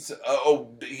 He's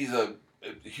a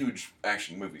huge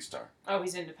action movie star. Oh,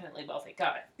 he's independently wealthy.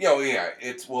 Got it. Yeah, well, yeah.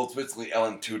 It's basically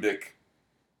Alan Tudyk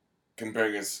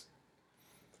comparing his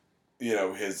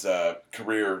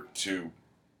career to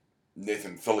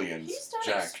Nathan Fillion's He's done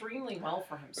Jack. extremely well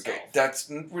for himself. Okay, that's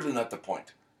really not the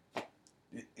point.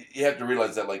 You have to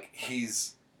realize that, like,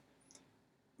 he's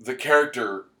the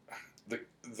character,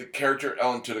 the character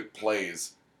Alan Tudyk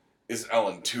plays is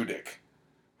Alan Tudyk,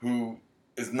 who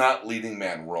is not leading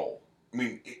man role. I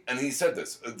mean, and he said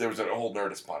this. There was a whole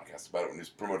Nerdist podcast about it when he was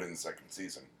promoting the second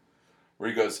season, where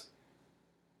he goes,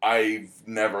 "I've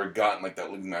never gotten like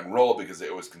that leading man role because they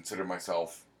always consider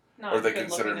myself, Not or they good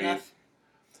consider looking me, enough.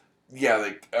 yeah,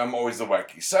 like I'm always the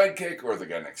wacky sidekick or the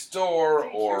guy next door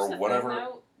Here's or the whatever." Thing,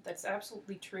 though, that's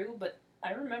absolutely true, but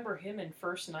I remember him in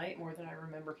First Night more than I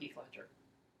remember Heath Ledger.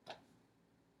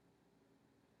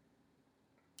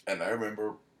 And I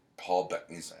remember Paul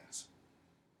Bettany's ass.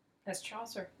 As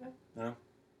Chaucer. Yeah.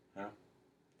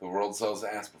 The world saw his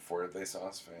ass before they saw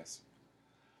his face.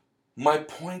 My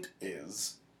point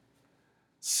is,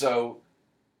 so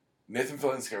Nathan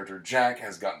Fillion's character Jack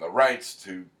has gotten the rights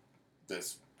to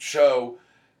this show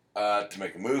to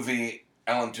make a movie.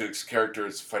 Alan Tudyk's character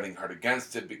is fighting hard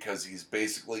against it because he's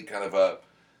basically kind of a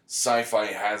sci-fi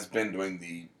has-been doing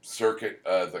the circuit,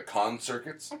 the con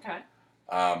circuits. Okay.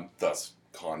 Thus,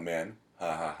 con man.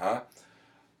 Ha ha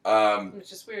ha.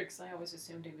 Which is weird because I always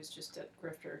assumed he was just a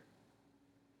grifter.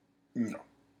 No.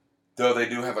 Though they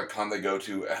do have a con they go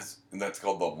to and that's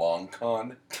called the Long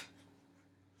Con.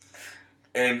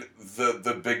 And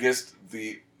the biggest,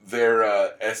 their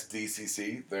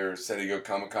SDCC, their San Diego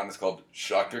Comic Con is called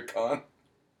Shaka Con.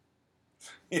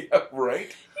 Yeah, right?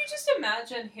 You just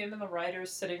imagine him and the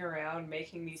writers sitting around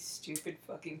making these stupid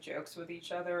fucking jokes with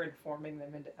each other and forming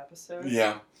them into episodes.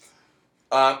 Yeah.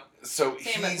 So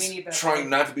Damn it, we he's need that trying part.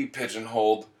 not to be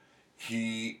pigeonholed.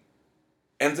 He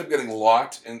ends up getting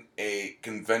locked in a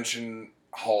convention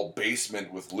hall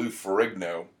basement with Lou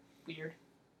Ferrigno. Weird.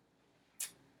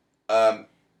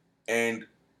 And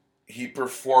he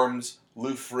performs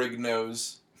Lou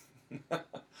Ferrigno's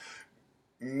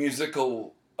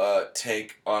musical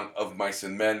take of Mice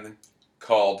and Men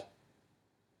called...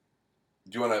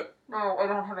 Do you want to... No, I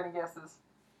don't have any guesses.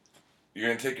 You're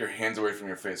going to take your hands away from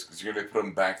your face because you're going to put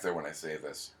them back there when I say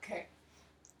this. Okay.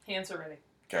 Hands are ready.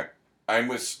 Okay. I'm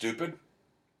with Stupid.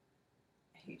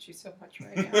 I hate you so much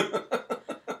right now.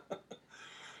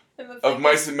 And the Of thing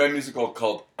Mice is- and Men musical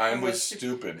called I'm I'm with with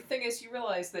Stupid. The thing is, you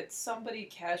realize that somebody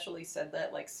casually said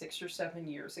that like 6 or 7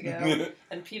 years ago,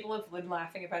 and people have been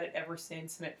laughing about it ever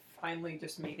since, and it finally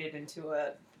just made it into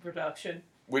a production.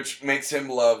 Which makes him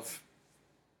love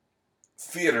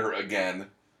theater again.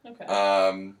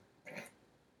 Okay.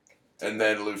 And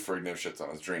then Lou Ferrigno shits on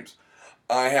his dreams.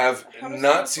 I have How does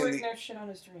not seen no shit on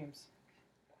his dreams?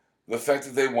 the fact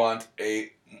that they want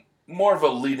more of a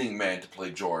leading man to play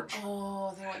George.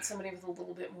 Oh, they want somebody with a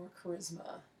little bit more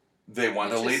charisma. They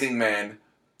want a Which is- leading man,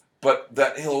 but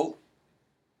that he'll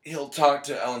talk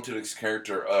to Alan Tudyk's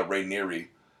character, Ray Neary,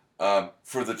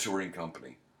 for the touring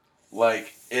company.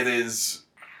 Like, it is,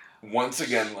 once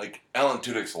again, like Alan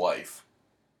Tudyk's life.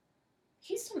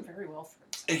 He's done very well for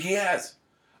himself. He has.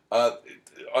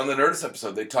 On the Nerdist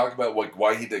episode, they talk about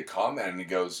why he did Combat, and he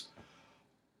goes,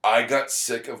 I got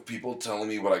sick of people telling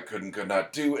me what I could and could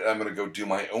not do, and I'm going to go do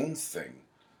my own thing.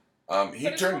 He But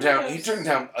it's turned one of down. He those- turned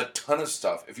down a ton of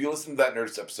stuff. If you listen to that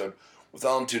Nerdist episode with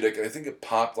Alan Tudyk, and I think it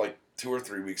popped like 2 or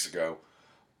 3 weeks ago.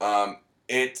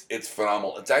 It's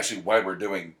phenomenal. It's actually why we're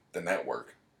doing the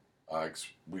network. 'Cause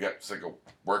we got sick of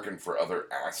working for other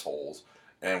assholes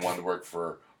and wanted to work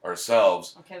for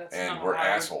ourselves. Okay, that's And not we're why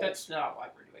assholes. That's not why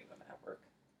we're doing the network.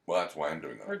 Well, that's why I'm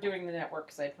doing that. We're doing the network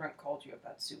because I drunk called you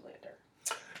about Zoolander.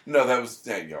 No, that was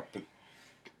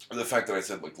but the fact that I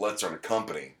said let's start a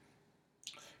company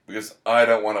because I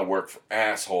don't want to work for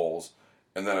assholes,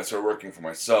 and then I started working for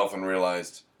myself and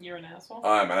realized You're an asshole?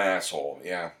 I'm an asshole.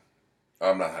 Yeah,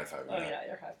 I'm not high fiving. Oh, yeah,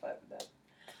 you're high fiving that.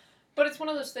 But it's one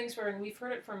of those things where, and we've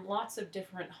heard it from lots of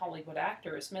different Hollywood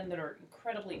actors, men that are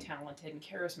incredibly talented and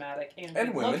charismatic and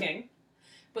And women. good-looking,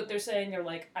 but they're saying they're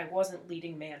like, I wasn't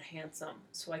leading man handsome,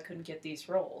 so I couldn't get these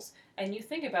roles. And you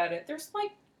think about it, there's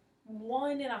like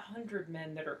 1 in 100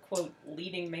 men that are, quote,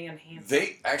 leading man handsome.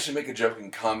 They actually make a joke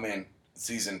in Con-Man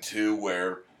season 2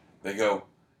 where they go,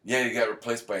 "Yeah, you got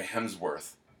replaced by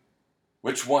Hemsworth."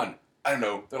 Which one? I don't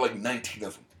know. There are like 19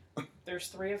 of them. There's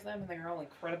 3 of them, and they're all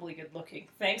incredibly good looking.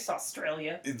 Thanks,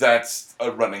 Australia. That's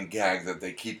a running gag that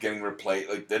they keep getting replaced.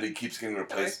 Like that, he keeps getting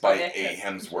replaced by a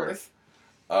Hemsworth.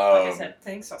 Like I said,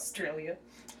 thanks, Australia.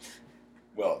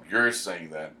 Well, you're saying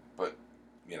that, but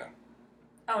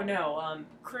Oh no,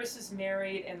 Chris is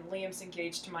married and Liam's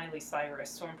engaged to Miley Cyrus,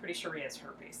 so I'm pretty sure he has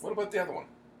herpes. What about the other one?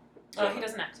 He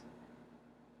doesn't act.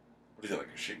 What is he, like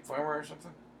a sheep farmer or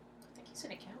something? I think he's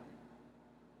an accountant.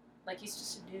 Like, he's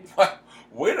just a dude. What?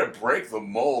 Way to break the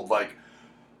mold. Like,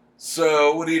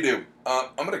 so what do you do?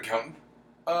 I'm an accountant.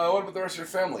 What about the rest of your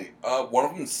family? One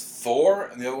of them's Thor,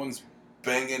 and the other one's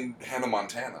banging Hannah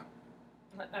Montana.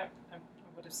 I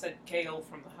would have said Gale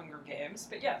from the Hunger Games,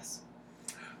 but yes.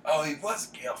 Oh, he was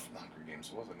Gale from the Hunger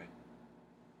Games, wasn't he?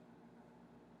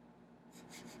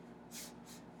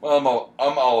 Well,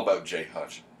 I'm all about Jay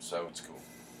Hutch, so it's cool.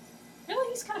 Really,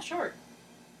 he's kind of short.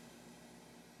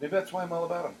 Maybe that's why I'm all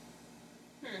about him.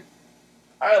 Hmm.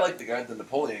 I like the guy with the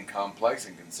Napoleon complex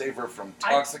and can save her from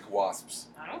toxic wasps.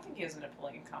 I don't think he has a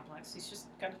Napoleon complex. He's just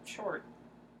kind of short.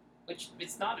 Which,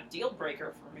 it's not a deal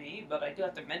breaker for me, but I do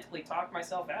have to mentally talk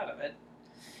myself out of it.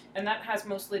 And that has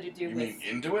mostly to do You with... mean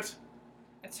into it?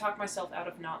 I talk myself out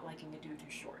of not liking a dude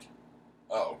who's short.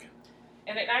 Oh, okay.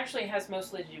 And it actually has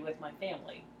mostly to do with my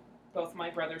family. Both my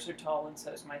brothers are tall, and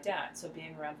so is my dad, so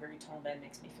being around very tall men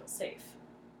makes me feel safe.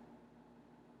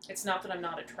 It's not that I'm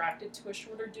not attracted to a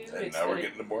shorter dude. And now we're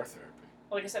getting to more therapy.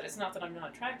 Like I said, it's not that I'm not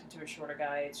attracted to a shorter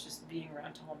guy, it's just being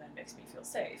around tall men makes me feel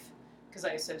safe. Because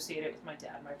I associate it with my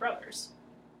dad and my brothers.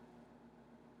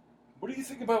 What do you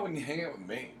think about when you hang out with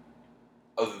me?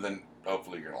 Other than,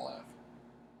 hopefully you're going to laugh.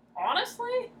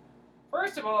 Honestly?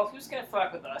 First of all, who's gonna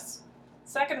fuck with us?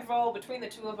 Second of all, between the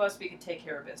two of us, we can take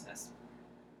care of business.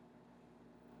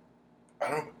 I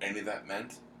don't know what any of that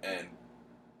meant, and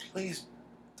please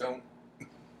don't.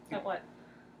 What?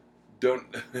 Don't.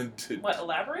 What,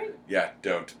 elaborate? Yeah,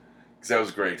 don't. Because that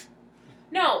was great.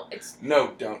 No, it's...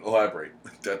 No, don't elaborate.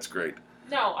 That's great.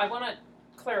 No, I want to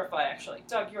clarify, actually.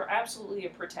 Doug, you're absolutely a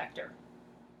protector.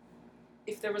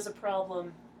 If there was a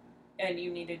problem and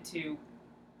you needed to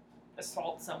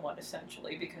assault someone,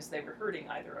 essentially, because they were hurting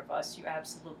either of us, you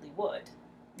absolutely would.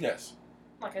 Yes.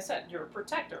 Like I said, you're a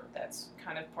protector. That's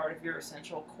kind of part of your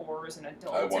essential core as an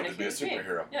adult. I want and to be a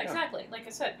superhero. Yeah, exactly. Like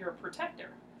I said, you're a protector.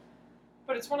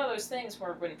 But it's one of those things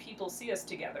where when people see us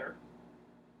together,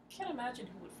 I can't imagine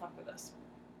who would fuck with us.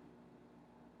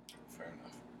 Fair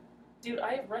enough. Dude,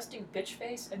 I have resting bitch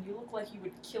face, and you look like you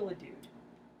would kill a dude.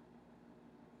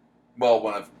 Well,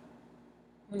 when I've...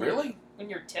 When Really? When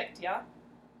you're ticked, yeah?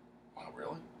 Wow,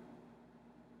 really?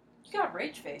 You got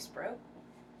rage face, bro.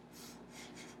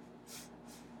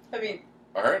 I mean...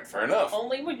 Alright, fair enough.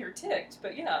 Only when you're ticked,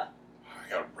 but yeah. I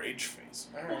got a rage face.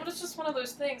 Alright. Well, but it's just one of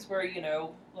those things where,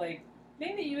 like,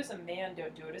 maybe you as a man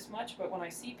don't do it as much, but when I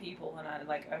see people and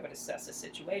I would assess a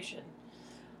situation,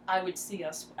 I would see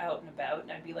us out and about,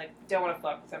 and I'd be like, don't want to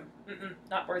fuck with them.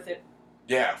 Not worth it.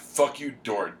 Yeah, fuck you,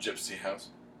 door, gypsy house.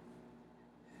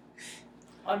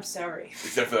 I'm sorry.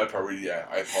 Except for that part where, yeah,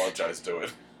 I apologize to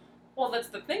it. Well, that's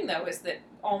the thing, though, is that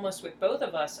almost with both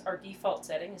of us, our default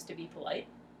setting is to be polite.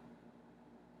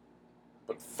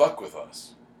 But fuck with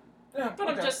us. Yeah, But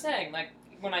I'm just saying, like,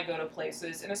 when I go to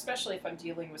places, and especially if I'm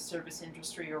dealing with service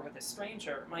industry or with a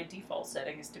stranger, my default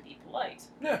setting is to be polite.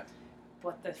 Yeah.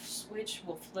 But the switch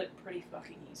will flip pretty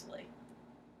fucking easily.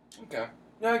 Okay.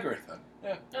 Yeah, I agree with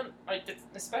that. Yeah.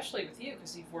 Especially with you,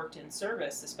 because you've worked in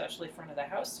service, especially front of the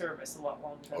house service, a lot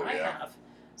longer than I yeah. have.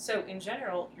 So, in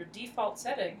general, your default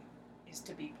setting is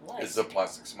to be polite. It's a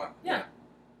plastic smile. Yeah.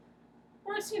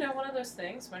 Or it's, one of those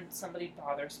things when somebody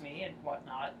bothers me and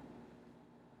whatnot,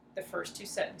 the first 2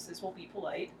 sentences will be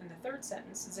polite, and the third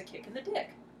sentence is a kick in the dick.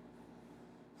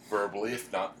 Verbally,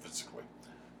 if not physically.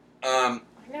 I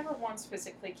never once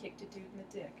physically kicked a dude in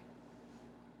the dick.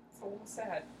 It's a little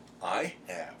sad. I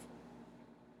have.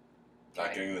 Not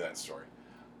Okay. getting into that story.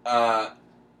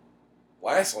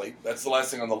 Lastly, that's the last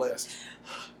thing on the list.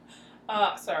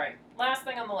 Sorry. Last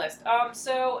thing on the list.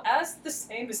 So, as the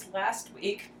same as last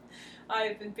week,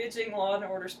 I've been binging Law &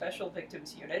 Order Special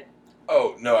Victims Unit.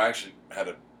 Oh, no, I actually had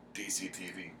a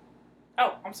DCTV.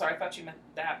 Oh, I'm sorry, I thought you meant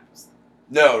that was...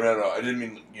 No, I didn't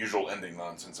mean usual ending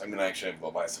nonsense. I mean, I actually have the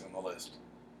last thing on the list.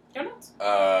 Go nuts.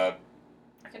 Uh,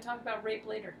 I can talk about rape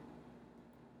later.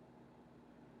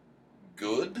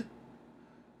 good.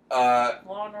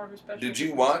 Law & Order Special Did you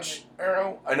Victims watch Unit.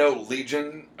 Arrow? I know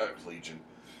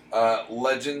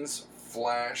Legends,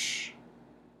 Flash.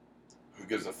 Who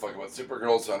gives a fuck about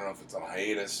Supergirl? So I don't know if it's on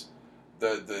hiatus.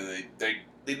 They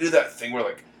do that thing where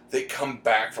like they come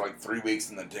back for like 3 weeks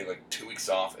and then take like 2 weeks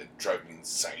off. It drives me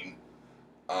insane.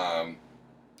 And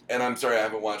I'm sorry I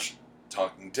haven't watched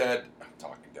Talking Dead.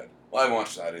 Well, I haven't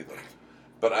watched that either.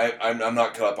 But I'm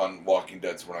not caught up on Walking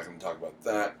Dead, so we're not going to talk about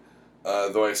that.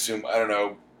 Though I assume, I don't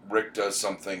know, Rick does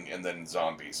something and then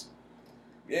zombies.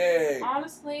 Yay!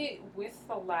 Honestly, with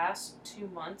the last 2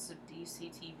 months of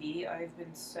DC TV, I've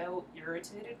been so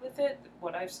irritated with it.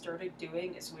 What I've started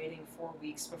doing is waiting 4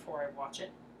 weeks before I watch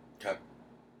it. Okay.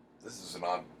 This is an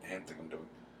odd hand thing I'm doing.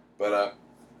 But,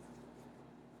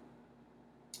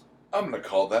 I'm going to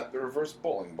call that the reverse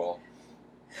bowling ball.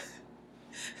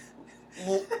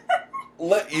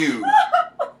 Let you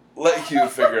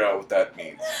figure out what that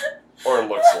means. Or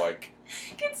looks like.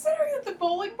 Considering that the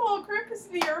bowling ball grip is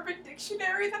in the Urban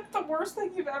Dictionary, that's the worst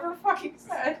thing you've ever fucking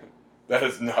said. That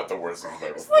is not the worst thing I've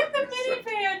ever It's like the fucking said.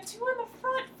 minivan, 2 in the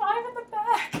front, 5 in the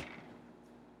back.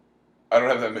 I don't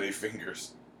have that many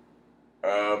fingers.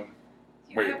 You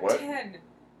Wait, have what? 10.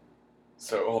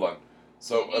 So, hold on.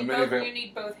 So, a minivan... You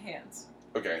need both hands.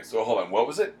 Okay, so hold on. What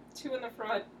was it? 2 in the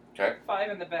front, Okay.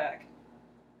 5 in the back.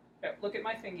 Yep, look at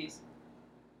my fingies.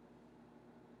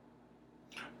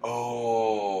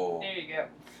 Oh. There you go.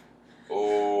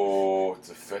 Oh, it's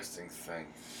a fisting thing.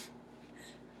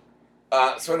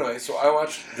 So anyway, so I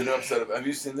watched the new episode of... Have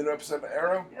you seen the new episode of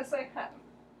Arrow? Yes, I have.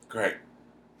 Great.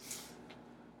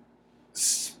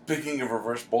 Speaking of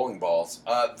reverse bowling balls,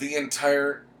 the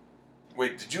entire...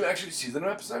 Wait, did you actually see the new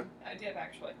episode? I did,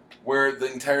 actually. Where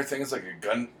the entire thing is like a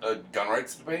gun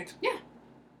rights debate? Yeah.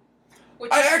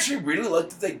 Which I actually really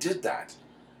liked that they did that.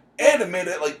 And it made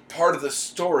it like part of the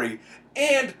story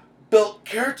and built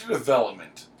character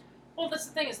development. Well, that's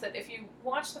the thing, is that if you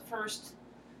watch the first,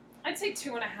 I'd say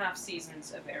 2.5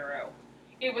 seasons of Arrow,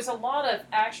 it was a lot of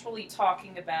actually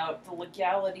talking about the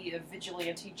legality of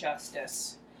vigilante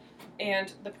justice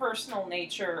and the personal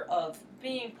nature of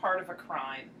being part of a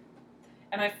crime.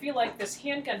 And I feel like this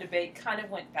handgun debate kind of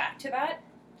went back to that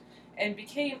and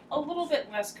became a little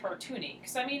bit less cartoony.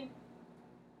 Because, I mean,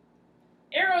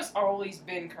 Arrow's always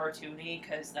been cartoony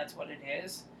because that's what it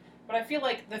is. But I feel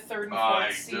like the third and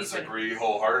fourth season... I disagree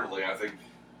wholeheartedly. I think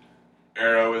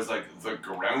Arrow is like the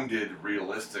grounded,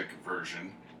 realistic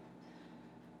version.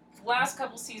 The last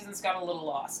couple seasons got a little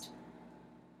lost.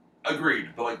 Agreed,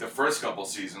 but like the first couple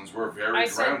seasons were very I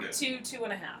grounded. said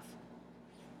 2.5.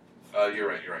 You're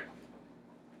right.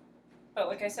 But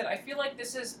like I said, I feel like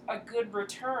this is a good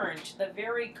return to the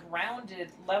very grounded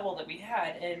level that we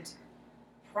had, and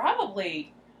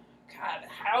probably, God,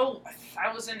 how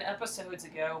 1,000 episodes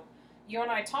ago, you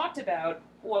and I talked about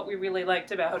what we really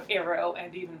liked about Arrow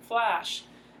and even Flash,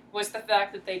 was the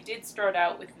fact that they did start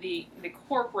out with the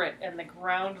corporate and the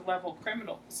ground level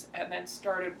criminals, and then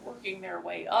started working their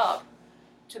way up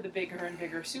to the bigger and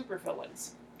bigger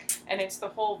supervillains. And it's the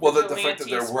whole the fact that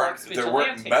there weren't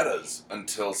vigilante. metas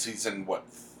until season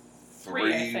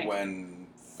Three, I 3 think. when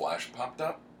Flash popped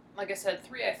up. Like I said,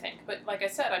 3, I think. But like I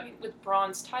said, I mean, with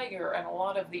Bronze Tiger and a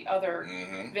lot of the other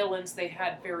Mm-hmm. villains they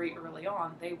had very early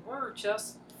on, they were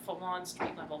just full-on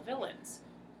street-level villains.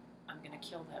 I'm gonna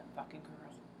kill that fucking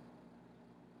girl.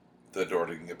 The door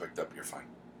didn't get picked up. You're fine.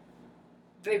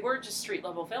 They were just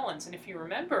street-level villains, and if you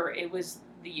remember, it was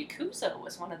the Yakuza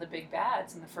was one of the big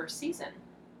bads in the first season.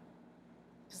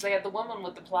 Because they had the woman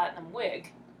with the platinum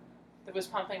wig that was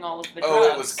pumping all of the drugs.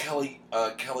 Oh, it was Kelly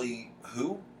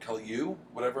who? Kelly Yu?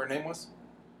 Whatever her name was?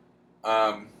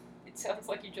 It sounds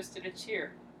like you just did a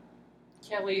cheer.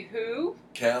 Kelly who?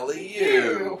 Kelly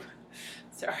Yu.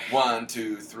 Sorry. 1,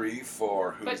 2, 3,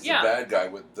 4. Who's But the yeah. bad guy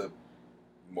with the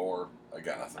more... I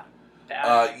got nothing.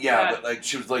 Bad. But like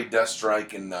she was like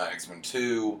Deathstrike in X-Men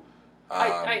 2.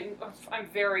 I'm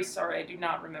very sorry. I do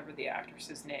not remember the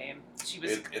actress's name. She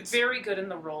was It's- very good in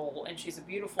the role, and she's a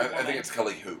beautiful woman. I think it's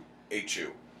Kelly Hu.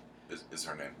 H-U is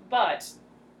her name. But,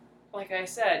 like I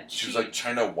said, She was like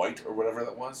China White or whatever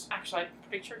that was. Actually, I'm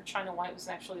pretty sure China White was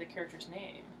actually the character's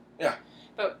name. Yeah.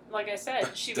 But like I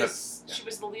said, she That's- was she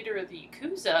was the leader of the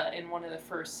Yakuza in one of the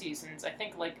first seasons. I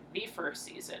think like the first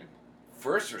season.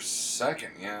 First or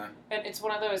second, yeah. And it's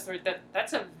one of those where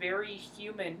that's a very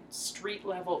human street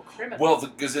level criminal. Well,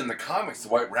 because in the comics, the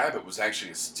White Rabbit was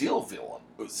actually a steel villain.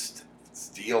 It was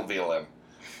steel villain.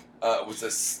 It was a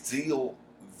steel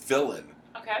villain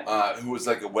Okay. who was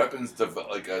like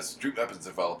a street weapons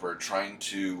developer trying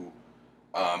to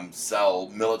sell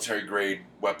military grade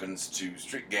weapons to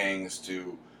street gangs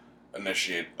to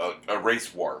initiate a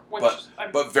race war. Which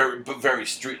But very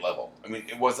street level. I mean,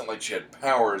 it wasn't like she had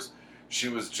powers. She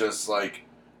was just like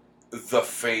the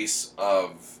face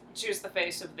of she was the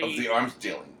face of the arms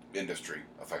dealing industry,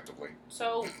 effectively.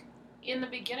 So, in the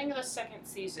beginning of the second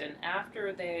season,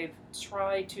 after they've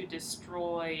tried to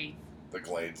destroy The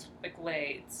Glades. the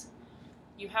Glades,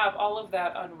 you have all of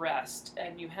that unrest,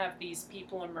 and you have these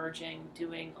people emerging,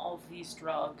 doing all of these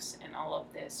drugs and all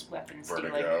of this weapon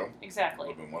stealing. Vertigo. Exactly.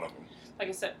 Would have been one of them. Like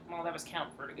I said, well, that was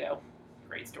Count Vertigo.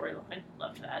 Great storyline.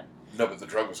 Loved that. No, but the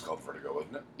drug was called Vertigo,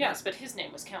 wasn't it? Yes, but his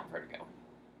name was Count Vertigo.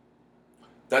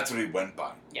 That's what he went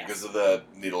by. Yes. Because of the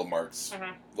needle marks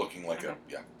Mhm. looking like a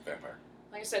vampire.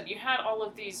 Like I said, you had all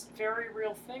of these very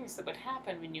real things that would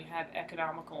happen when you had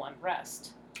economical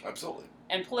unrest. Absolutely.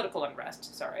 And political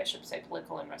unrest. Sorry, I should say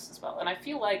political unrest as well. And I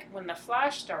feel like when The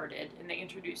Flash started and they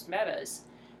introduced metas,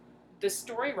 the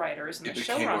story writers and It the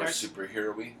became more showrunners,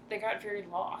 superhero-y. they got very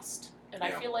lost. And I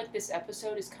Yeah. feel like this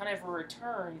episode is kind of a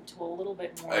return to a little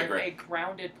bit more I of agree. a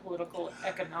grounded political,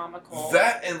 economical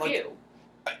That and like view.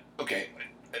 okay,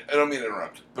 I don't mean to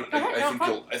interrupt, but Go ahead, no,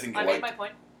 fine. I think I you'll made like my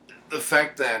point. the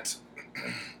fact that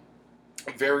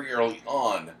very early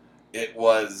on it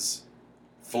was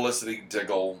Felicity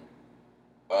Diggle,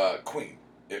 Queen.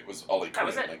 It was Ollie That Queen.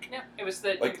 was it. Like, Yeah, it was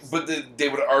the. but they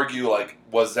would argue like,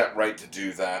 was that right to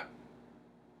do that?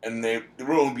 And there would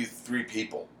only be 3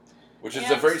 people, which is a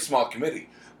Yes. very small committee.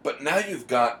 But now you've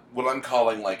got what I'm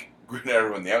calling like Green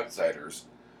Arrow and the Outsiders,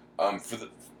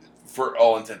 for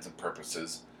all intents and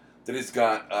purposes. That he's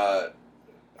got I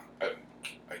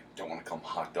don't want to call him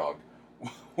Hot Dog.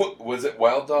 What was it?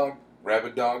 Wild Dog,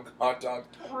 Rabbit Dog, Hot Dog.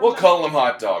 We'll call him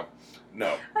Hot Dog.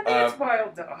 No, I think it's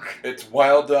Wild Dog. it's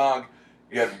Wild Dog.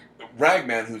 You had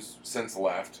Ragman, who's since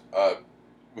left,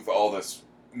 with all this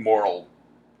moral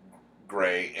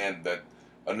gray, and that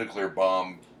a nuclear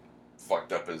bomb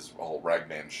fucked up his whole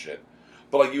Ragman shit.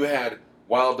 But like you had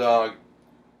Wild Dog,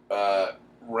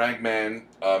 Ragman,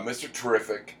 Mr.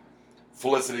 Terrific,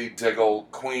 Felicity Diggle,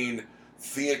 Queen,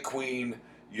 Thea Queen.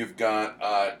 You've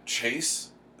got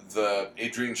Chase,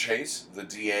 Adrian Chase, the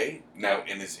DA, now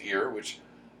in his ear, which,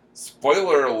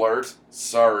 spoiler alert,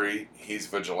 sorry, he's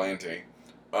vigilante.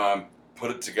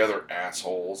 Put it together,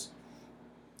 assholes.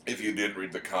 If you didn't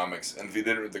read the comics, and if you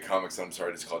didn't read the comics, I'm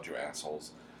sorry, I just called you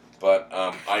assholes. But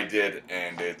I did,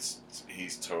 and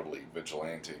he's totally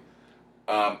vigilante.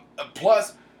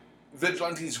 Plus,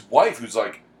 Vigilante's wife, who's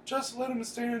like, just let him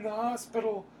stay in the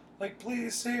hospital. Like,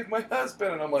 please save my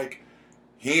husband. And I'm like,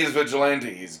 he's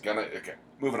Vigilante. He's gonna... Okay,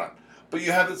 moving on. But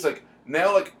you have this, like,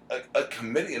 now, like, a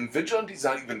committee, and Vigilante's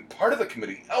not even part of the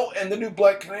committee. Oh, and the new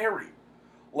Black Canary.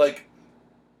 Like,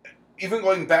 even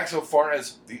going back so far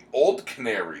as the old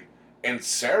Canary and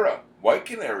Sarah, White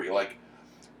Canary, like,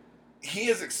 he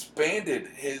has expanded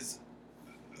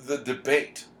the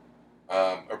debate,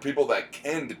 or people that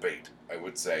can debate, I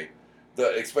would say,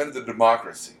 expanded the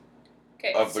democracy.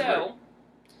 Okay, Of the so group.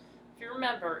 if you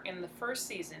remember, in the first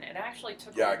season, it actually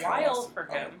took Yeah, I a kinda while lost for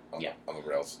it him. on the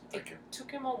rails. Thank you. It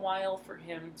took him a while for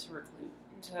him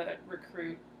to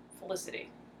recruit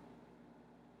Felicity.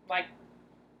 Like,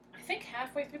 I think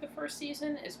halfway through the first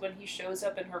season is when he shows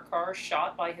up in her car,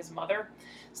 shot by his mother,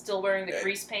 still wearing the Yeah,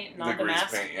 grease paint and The not the grease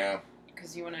mask. paint, yeah.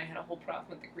 Because you and I had a whole problem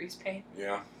with the grease paint.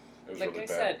 Yeah. It was Like really I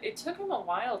bad. said, it took him a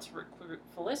while to recruit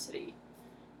Felicity,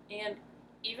 and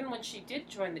even when she did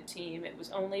join the team, it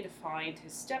was only to find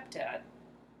his stepdad,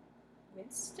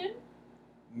 Winston.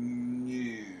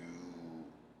 No.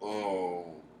 Oh.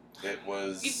 It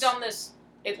was... We've done this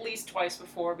at least twice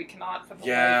before. We cannot, for the life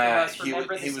Yeah, of us,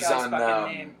 remember he this was guy's on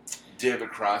fucking name. David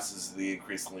Cross's The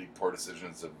Increasingly Poor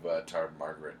Decisions of Tara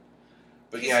Margaret.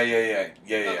 But He's-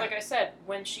 yeah. But like I said,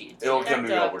 when she did It'll come end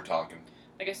to me while up, we're talking.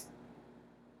 I guess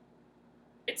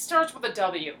it starts with a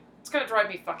W. It's gonna drive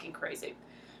me fucking crazy.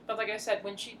 But like I said,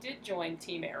 when she did join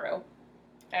Team Arrow,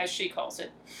 as she calls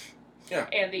it, Yeah.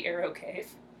 and the Arrow Cave,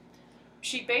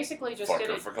 she basically just Fuck did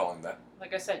her it. for calling that.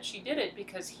 Like I said, she did it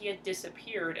because he had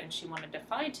disappeared, and she wanted to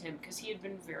find him because he had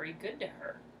been very good to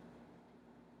her.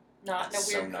 Not in a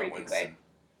So weird, not creepy Winston. way.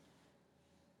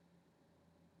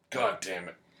 God damn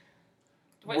it.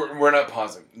 What- We're not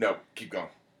pausing. No, keep going.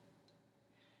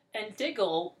 And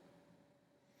Diggle.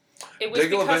 It was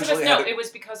Diggle because of his eventually had it was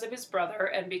because of his brother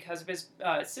and because of his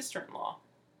sister-in-law.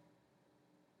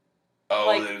 Oh,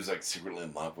 Like- that he was like secretly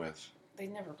in love with. They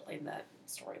never played that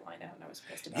storyline out, and I was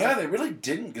pissed about Yeah, it. they really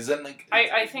didn't, because then like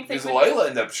I think they because could- Layla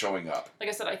ended up showing up. Like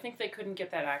I said, I think they couldn't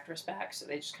get that actress back, so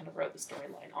they just kind of wrote the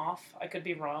storyline off. I could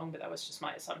be wrong, but that was just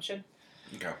my assumption.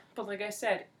 Okay. But like I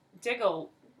said,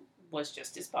 Diggle was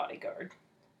just his bodyguard,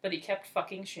 but he kept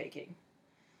fucking shaking.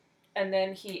 And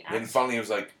then he Then finally he was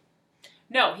like,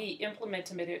 No, he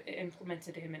implemented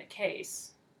him in a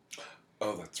case.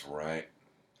 oh, that's right.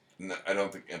 No, I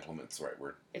don't think implement's the right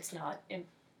word. It's not.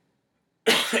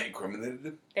 Incriminated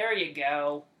him? There you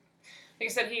go. Like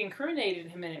I said, he incriminated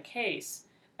him in a case,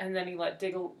 and then he let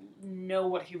Diggle know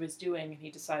what he was doing, and he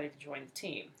decided to join the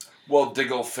team. Well,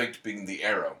 Diggle faked being the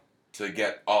Arrow. to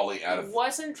get Ollie out of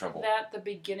Wasn't trouble. that the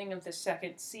beginning of the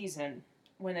second season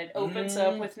when it opens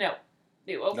up with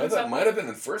It opens No, that up might have been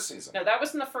in the first season. No, that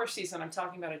was in the first season. I'm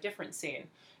talking about a different scene.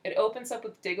 It opens up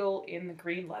with Diggle in the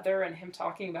green leather and him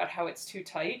talking about how it's too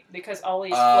tight because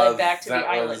Ollie's fled back to the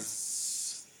island.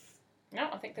 No,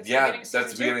 I think that's the beginning of season 2.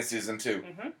 That's the beginning of season 2.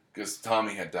 Because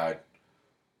Tommy had died.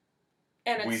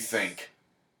 And we think.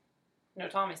 No,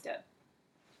 Tommy's dead.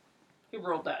 He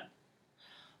rolled dead.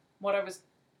 What I was...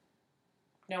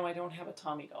 No, I don't have a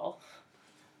Tommy doll.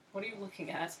 What are you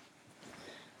looking at?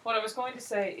 What I was going to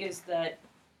say is that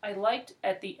I liked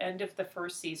at the end of the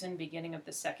first season, beginning of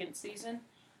the second season,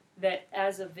 that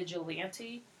as a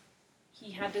vigilante,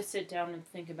 he had to sit down and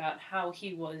think about how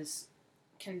he was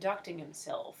conducting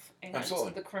himself and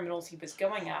the criminals he was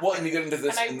going after. Well, and you get into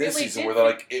this in this season where they're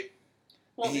like...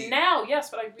 now, yes,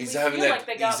 but I really feel like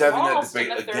they got lost in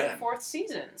the third and fourth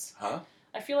seasons. Huh?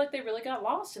 I feel like they really got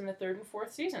lost in the third and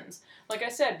fourth seasons. Like I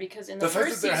said, because in the fact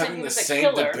first that they're season having he was the a same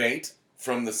killer. debate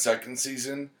from the second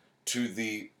season to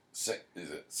the is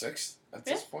it sixth at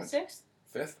this point?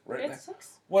 Fifth, right? It's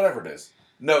sixth. Whatever it is.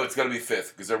 No, it's got to be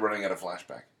fifth because they're running out of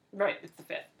flashback. Right, it's the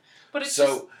fifth. But it's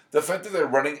so the fact that they're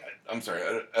running. I'm sorry,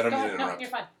 I don't mean to interrupt. No, you're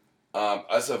fine. I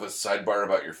also have a sidebar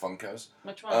about your Funkos.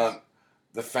 Which one?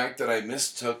 The fact that I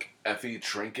mistook Effie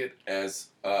Trinket as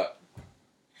the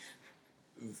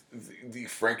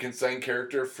Frankenstein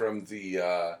character from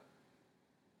the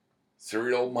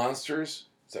cereal monsters.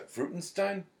 Is that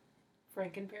Fruitenstein?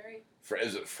 Frankenberry?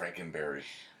 Is it Frankenberry?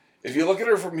 If you look at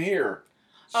her from here,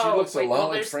 she looks a lot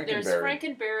like Frankenberry. There's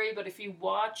Frankenberry, but if you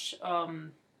watch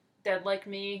Dead Like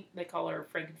Me, they call her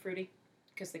Frankenfruity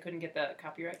because they couldn't get the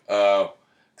copyright. Oh.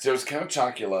 There was Count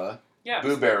Chocula,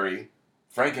 Boo Berry,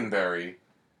 Frankenberry,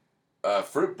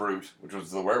 Fruit Brute, which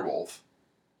was the werewolf.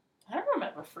 I don't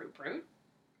remember Fruit Brute.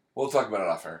 We'll talk about it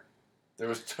off air. There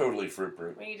was totally Fruit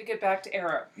Brute. We need to get back to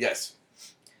Arrow. Yes.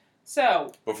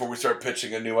 So. Before we start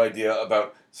pitching a new idea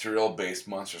about cereal-based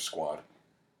Monster Squad.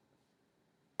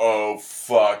 Oh,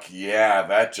 fuck yeah,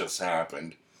 that just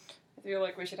happened. I feel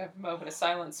like we should have a moment of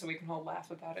silence so we can all laugh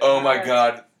about it. Oh my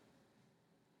god.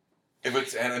 If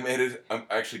it's animated, I'm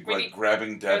actually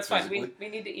grabbing Dad physically. We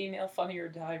need to email Funny or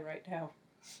Die right now.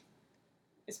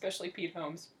 Especially Pete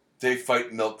Holmes. They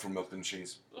fight milk for milk and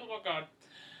cheese. Oh my god.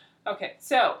 Okay,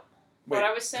 so what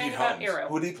I was saying Pete about Holmes. Arrow.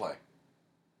 Who did he play?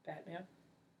 Batman.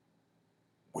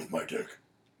 With my dick.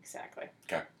 Exactly.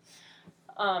 Okay.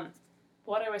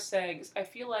 What I was saying is I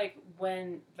feel like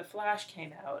when The Flash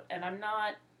came out, and I'm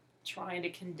not trying to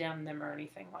condemn them or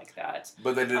anything like that.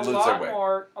 But they did lose their way.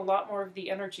 A lot more of the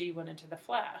energy went into The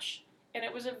Flash. And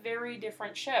it was a very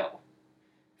different show.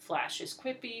 Flash is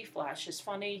quippy, Flash is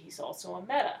funny, he's also a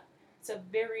meta. It's a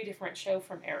very different show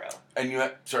from Arrow. And you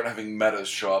start having metas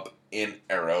show up in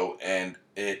Arrow, and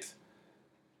it...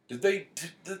 Did they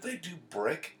do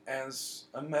Brick as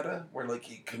a meta, where like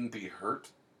he couldn't be hurt?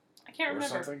 I can't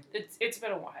remember. Something? It's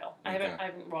been a while. Okay. I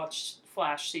haven't watched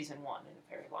Flash season 1 in a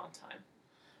very long time.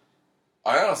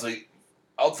 I honestly,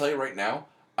 I'll tell you right now,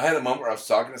 I had a moment where I was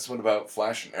talking to someone about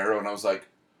Flash and Arrow, and I was like,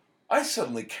 I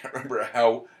suddenly can't remember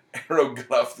how Arrow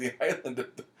got off the island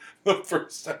at the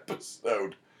first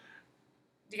episode.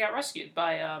 He got rescued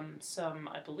by some,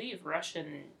 I believe,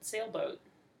 Russian sailboat.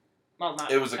 Well,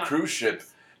 not. It was a cruise ship,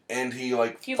 and he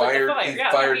fired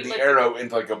the arrow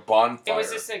into like a bonfire. It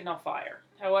was a signal fire.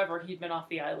 However, he'd been off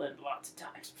the island lots of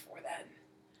times before then.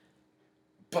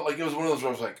 But it was one of those where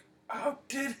I was like, how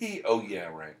did he? Oh yeah,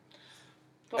 right.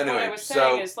 But anyway, what I was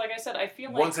saying is, like I said, I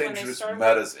feel like once they introduced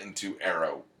metas into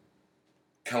Arrow,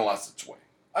 kind of lost its way.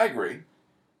 I agree.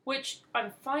 Which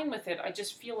I'm fine with it. I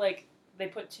just feel like they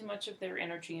put too much of their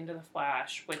energy into the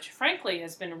Flash, which frankly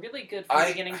has been really good from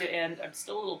beginning to end. I'm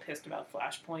still a little pissed about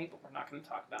Flashpoint, but we're not going to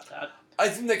talk about that. I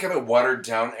think they kind of watered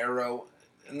down Arrow,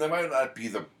 and that might not be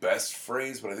the best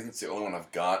phrase, but I think it's the only one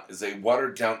I've got, is a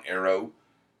watered down Arrow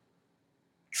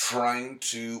trying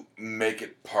to make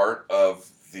it part of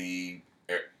the...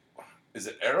 Is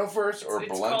it Arrowverse or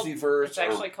Belantiverse? It's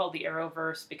actually called the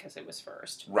Arrowverse because it was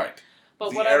first. Right. But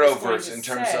the what Arrowverse in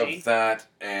terms of that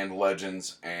and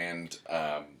Legends and...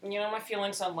 you know my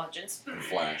feelings on Legends.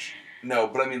 Flash. No,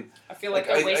 but I mean... I feel like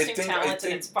they're wasting talent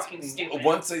and it's fucking stupid.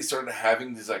 Once they started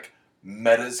having these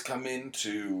metas come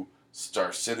into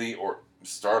Star City or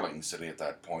Starling City at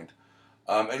that point,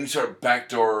 and you start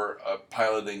backdoor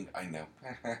piloting... I know.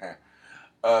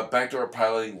 Backdoor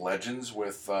piloting Legends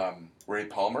with Ray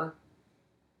Palmer.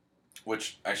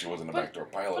 Which actually wasn't a backdoor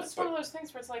pilot. But it's one of those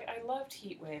things where it's like, I loved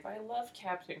Heatwave, I loved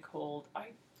Captain Cold, I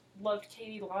loved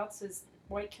Katie Lotz'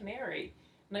 White Canary,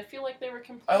 and I feel like they were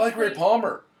completely... I like Ray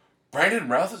Palmer. Brandon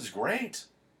Routh is great.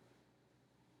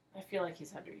 I feel like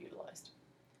he's underutilized.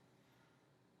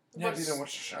 Yeah, if you didn't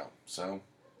watch the show, so.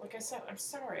 Like I said, I'm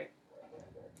sorry.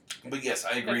 But yes,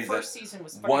 I agree The that first season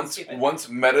was fucking stupid. once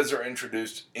metas are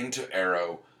introduced into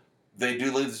Arrow, they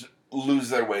do lose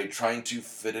their way trying to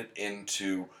fit it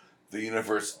into the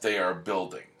universe they are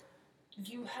building.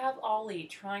 You have Ollie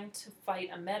trying to fight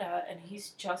a meta, and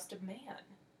he's just a man.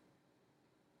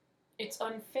 It's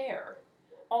unfair.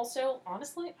 Also,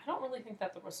 honestly, I don't really think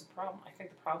that there was a problem. I think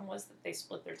the problem was that they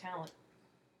split their talent.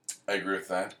 I agree with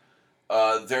that.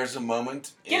 There's a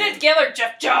moment. Get it together,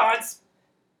 Jeff Johns!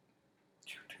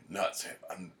 You do not say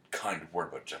an unkind word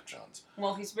about Jeff Johns.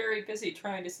 Well, he's very busy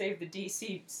trying to save the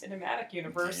DC cinematic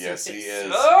universe. Yes, he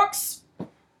is. Sucks!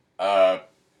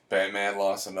 Batman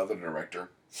lost another director.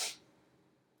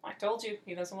 I told you,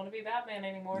 he doesn't want to be Batman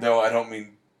anymore. No, I don't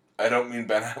mean Ben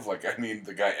Affleck. I mean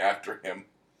the guy after him.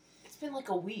 It's been like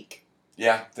a week.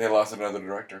 Yeah, they lost another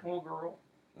director. Oh, girl.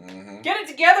 Mm-hmm. Get it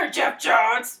together, Jeff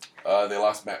Johns! They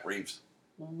lost Matt Reeves.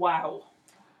 Wow.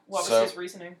 What was his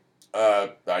reasoning?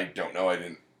 I don't know. I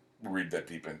didn't read that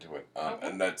deep into it. Okay.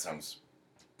 And that sounds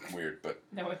weird, but...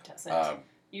 No, it doesn't.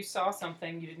 You saw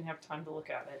something, you didn't have time to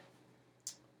look at it.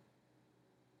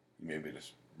 You made me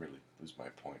just really lose my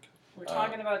point. We're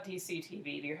talking about DC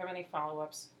TV. Do you have any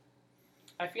follow-ups?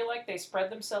 I feel like they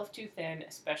spread themselves too thin,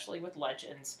 especially with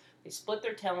Legends. They split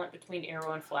their talent between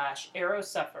Arrow and Flash. Arrow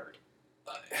suffered.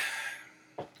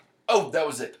 Oh, that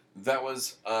was it. That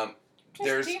was,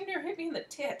 Just damn near hit me in the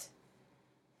tit.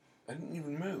 I didn't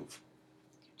even move.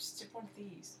 You just did one of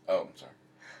these. Oh, I'm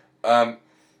sorry.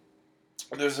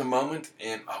 There's a moment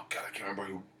in... Oh, God, I can't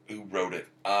remember who wrote it.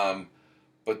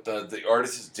 But the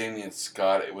artist is Damian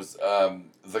Scott. It was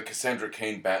the Cassandra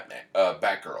Cain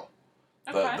Batgirl.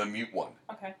 Okay. The mute one.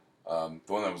 Okay. The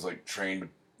one that was, like, trained,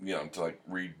 to, like,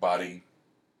 read body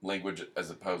language as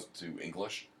opposed to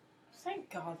English.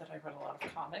 Thank God that I read a lot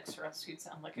of comics, or else you'd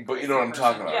sound like a But you know what I'm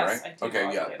talking about, yes, right? I do,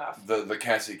 Okay, yeah. enough. The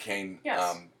Cassie Cain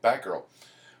Yes. Batgirl.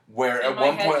 Where In at my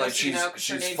one head, point, like, just, her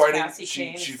she's name's fighting... Cassie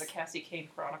Cain. It's the Cassie Cain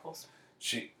Chronicles.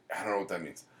 I don't know what that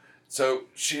means. So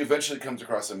she eventually comes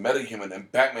across a metahuman,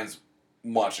 and Batman's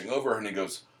watching over her, and he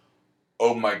goes,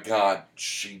 "Oh my God,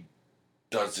 she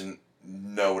doesn't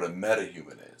know what a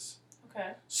metahuman is."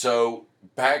 Okay. So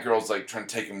Batgirl's like trying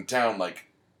to take him down, like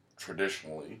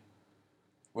traditionally,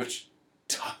 which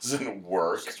doesn't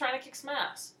work. She's trying to kick some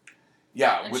ass.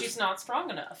 Yeah, and she's not strong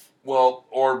enough. Well,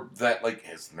 or that like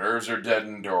his nerves are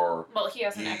deadened, or he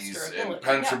has an extra ability. He's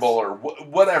impenetrable, or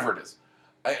whatever it is.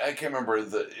 I can't remember.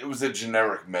 It was a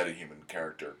generic metahuman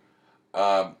character.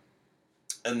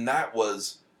 And that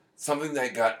was something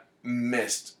that got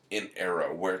missed in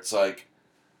Arrow, where it's like,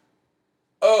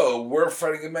 oh, we're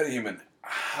fighting a metahuman.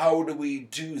 How do we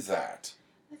do that?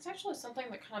 It's actually something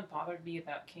that kind of bothered me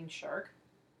about King Shark.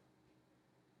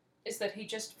 Is that he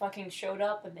just fucking showed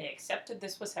up and they accepted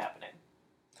this was happening.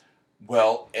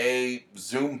 Well, A,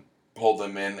 Zoom pulled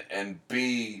them in, and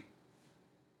B,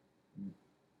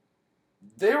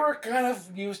 they were kind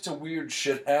of used to weird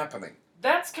shit happening.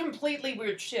 That's completely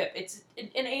weird shit. It's an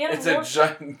anamorphic... It's a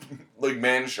giant, like,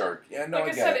 man shark. Yeah, no,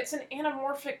 like I get it. It's an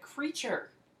anamorphic creature.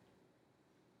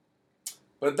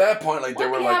 But at that point, like, they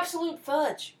were like... absolute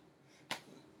fudge.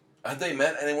 Had they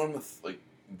met anyone with, like,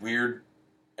 weird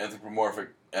anthropomorphic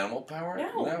animal power?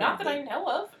 No, not that I know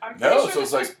of. I'm No, pretty so sure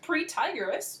it's this was like-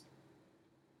 pre-Tigress.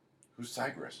 Who's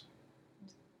Tigress?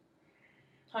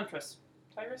 Huntress.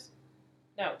 Tigress?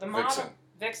 No, the model. Vixen.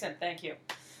 Vixen, thank you.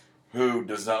 Who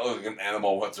does not look like an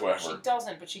animal whatsoever. She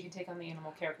doesn't, but she can take on the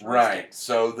animal characteristics. Right.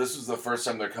 So this is the first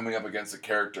time they're coming up against a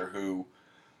character who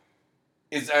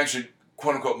is actually,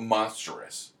 quote-unquote,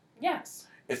 monstrous. Yes.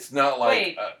 It's not like...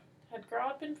 Wait, had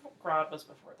Grodd been... Grodd was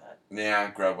before that. Yeah,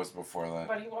 Grodd was before that.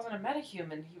 But he wasn't a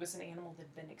metahuman. He was an animal that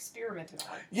had been experimented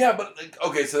on. Yeah, but, like,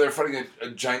 okay, so they're fighting a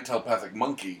giant telepathic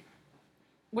monkey.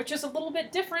 Which is a little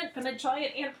bit different than a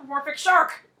giant anthropomorphic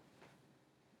shark!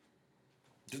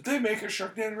 Did they make a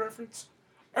Sharknado reference?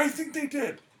 I think they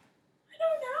did. I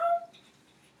don't know.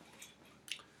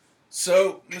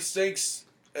 So, mistakes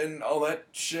and all that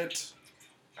shit.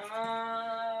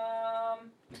 I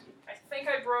think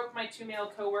I broke my 2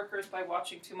 male coworkers by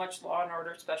watching too much Law and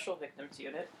Order Special Victims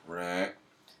Unit. Right.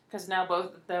 Because now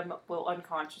both of them will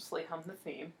unconsciously hum the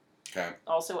theme. Okay.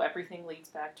 Also, everything leads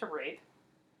back to rape.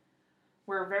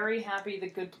 We're very happy The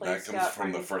Good Place That comes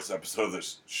from the first episode of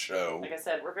this show. Like I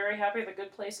said, we're very happy The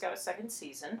Good Place got a second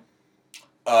season.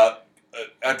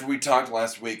 After we talked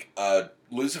last week,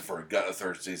 Lucifer got a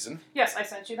third season. Yes, I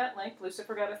sent you that link.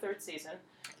 Lucifer got a third season.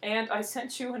 And I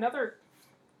sent you another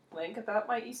link about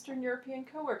my Eastern European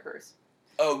coworkers.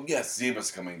 Oh, yes,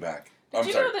 Zima's coming back. Did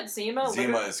you know that Zima...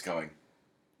 Zima is coming.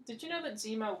 Did you know that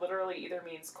Zima literally either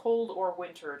means cold or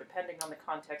winter, depending on the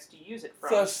context you use it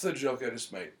from? That's the joke I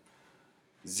just made.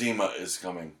 Zima is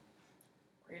coming.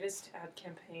 Greatest ad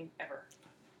campaign ever.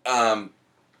 I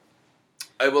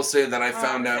will say that I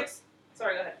found out...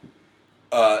 Sorry, go ahead.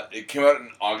 It came out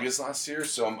in August last year,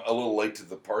 so I'm a little late to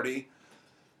the party.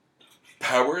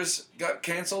 Powers got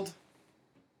canceled.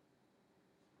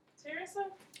 Seriously?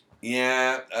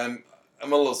 Yeah, I'm a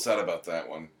little sad about that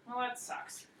one. Well, that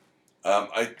sucks.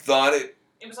 I thought it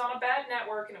was on a bad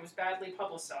network and it was badly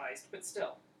publicized, but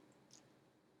still.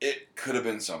 It could have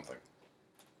been something.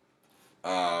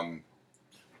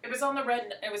 It was on the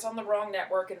wrong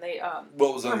network, and they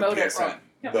what was on the promoted it PSN, wrong.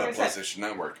 the Yeah, PlayStation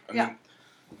Network. I Yeah. mean,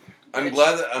 I'm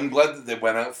glad that they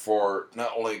went out for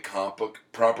not only a comic book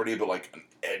property, but like an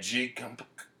edgy comic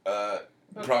book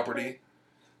property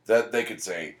that they could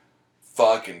say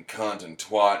fuck and cunt and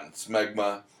twat and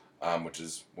smegma, which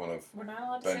is one of... We're not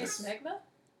allowed to say smegma?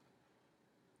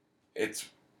 It's...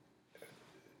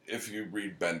 If you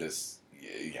read Bendis,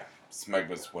 yeah,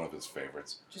 smegma's one of his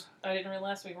favorites. I didn't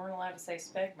realize we weren't allowed to say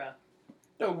smegma.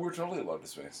 No, we're totally allowed to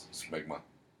say smegma.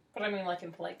 But I mean, like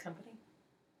in polite company?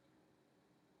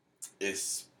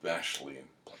 Especially in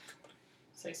polite company.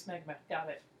 Say smegma. Got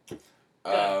it.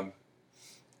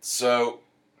 So,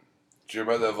 did you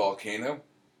hear about that volcano?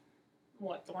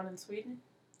 What, the one in Sweden?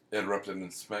 It erupted in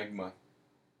smegma.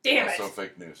 Damn also it!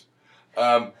 fake news.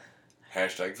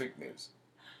 Hashtag fake news.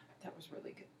 That was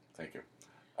really good. Thank you.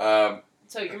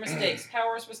 So, your mistakes.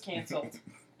 Powers was canceled.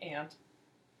 And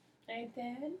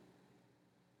then?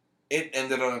 It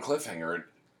ended on a cliffhanger.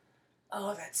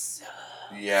 Oh, that sucks.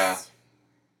 Yeah.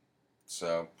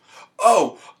 So.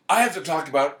 Oh! I have to talk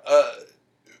about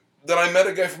that I met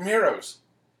a guy from Heroes.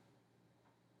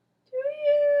 Do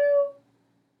you?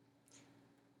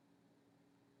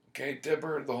 Okay,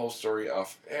 Dipper, the whole story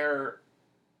off air.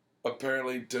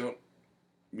 Apparently, don't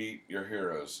meet your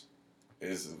heroes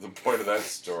is the point of that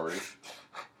story.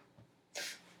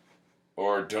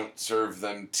 Or don't serve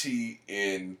them tea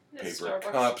in paper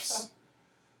cups.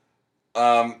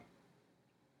 And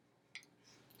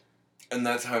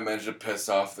that's how I managed to piss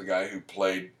off the guy who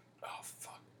played... Oh,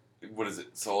 fuck. What is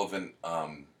it? Sullivan.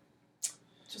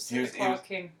 Just the Clock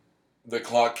King. The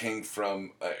Clock King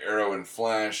from Arrow and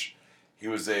Flash. He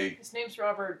was a... His name's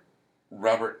Robert...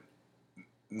 Robert...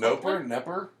 Noper?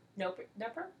 Nepper?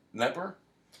 Nepper? Nepper?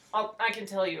 I can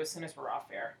tell you as soon as we're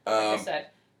off air. Like I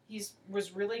said, he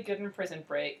was really good in Prison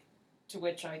Break, to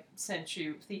which I sent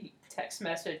you the text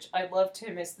message. I loved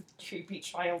him as the creepy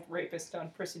child rapist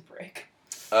on Prison Break.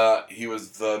 He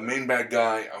was the main bad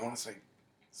guy. I want to say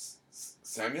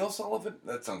Samuel Sullivan?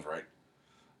 That sounds right.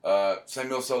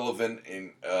 Samuel Sullivan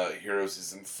in Heroes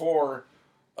Season 4.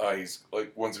 He's,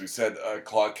 like, once we said,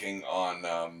 Clock King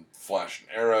on Flash and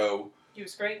Arrow. He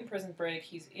was great in Prison Break.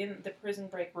 He's in the Prison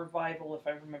Break revival, if I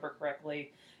remember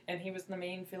correctly. And he was the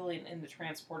main villain in the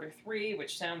Transporter 3,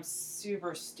 which sounds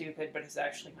super stupid, but is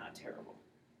actually not terrible.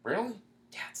 Really?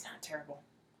 Yeah, it's not terrible.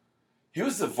 He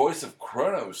was the voice of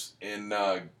Kronos in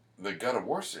the God of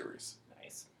War series.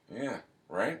 Nice. Yeah,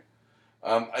 right?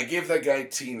 I gave that guy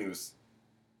tea and he was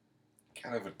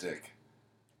kind of a dick.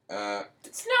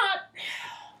 It's not.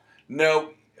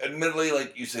 No, admittedly,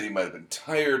 like you said, he might have been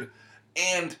tired.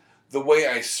 And the way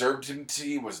I served him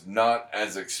tea was not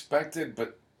as expected,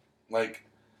 but, like,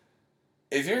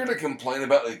 if you're going to complain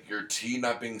about, like, your tea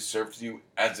not being served to you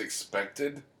as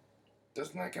expected,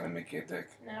 doesn't that kind of make you a dick?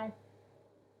 No.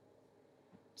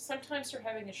 Sometimes you're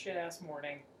having a shit-ass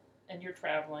morning, and you're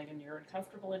traveling, and you're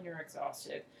uncomfortable, and you're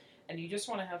exhausted, and you just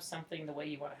want to have something the way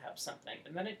you want to have something,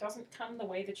 and then it doesn't come the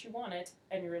way that you want it,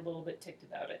 and you're a little bit ticked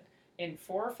about it. In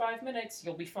 4 or 5 minutes,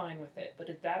 you'll be fine with it, but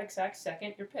at that exact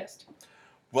second, you're pissed.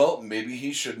 Well, maybe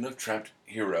he shouldn't have trapped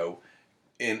Hero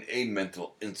in a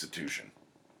mental institution.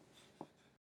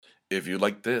 If you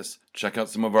like this, check out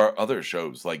some of our other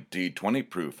shows like D20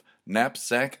 Proof,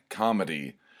 Knapsack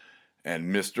Comedy,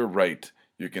 and Mr. Right.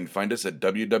 You can find us at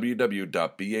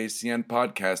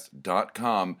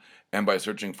www.bacnpodcast.com and by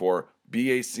searching for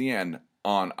BACN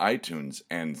on iTunes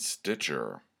and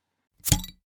Stitcher.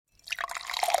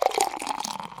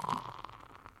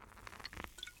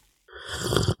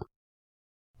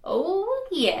 Oh,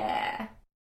 yeah.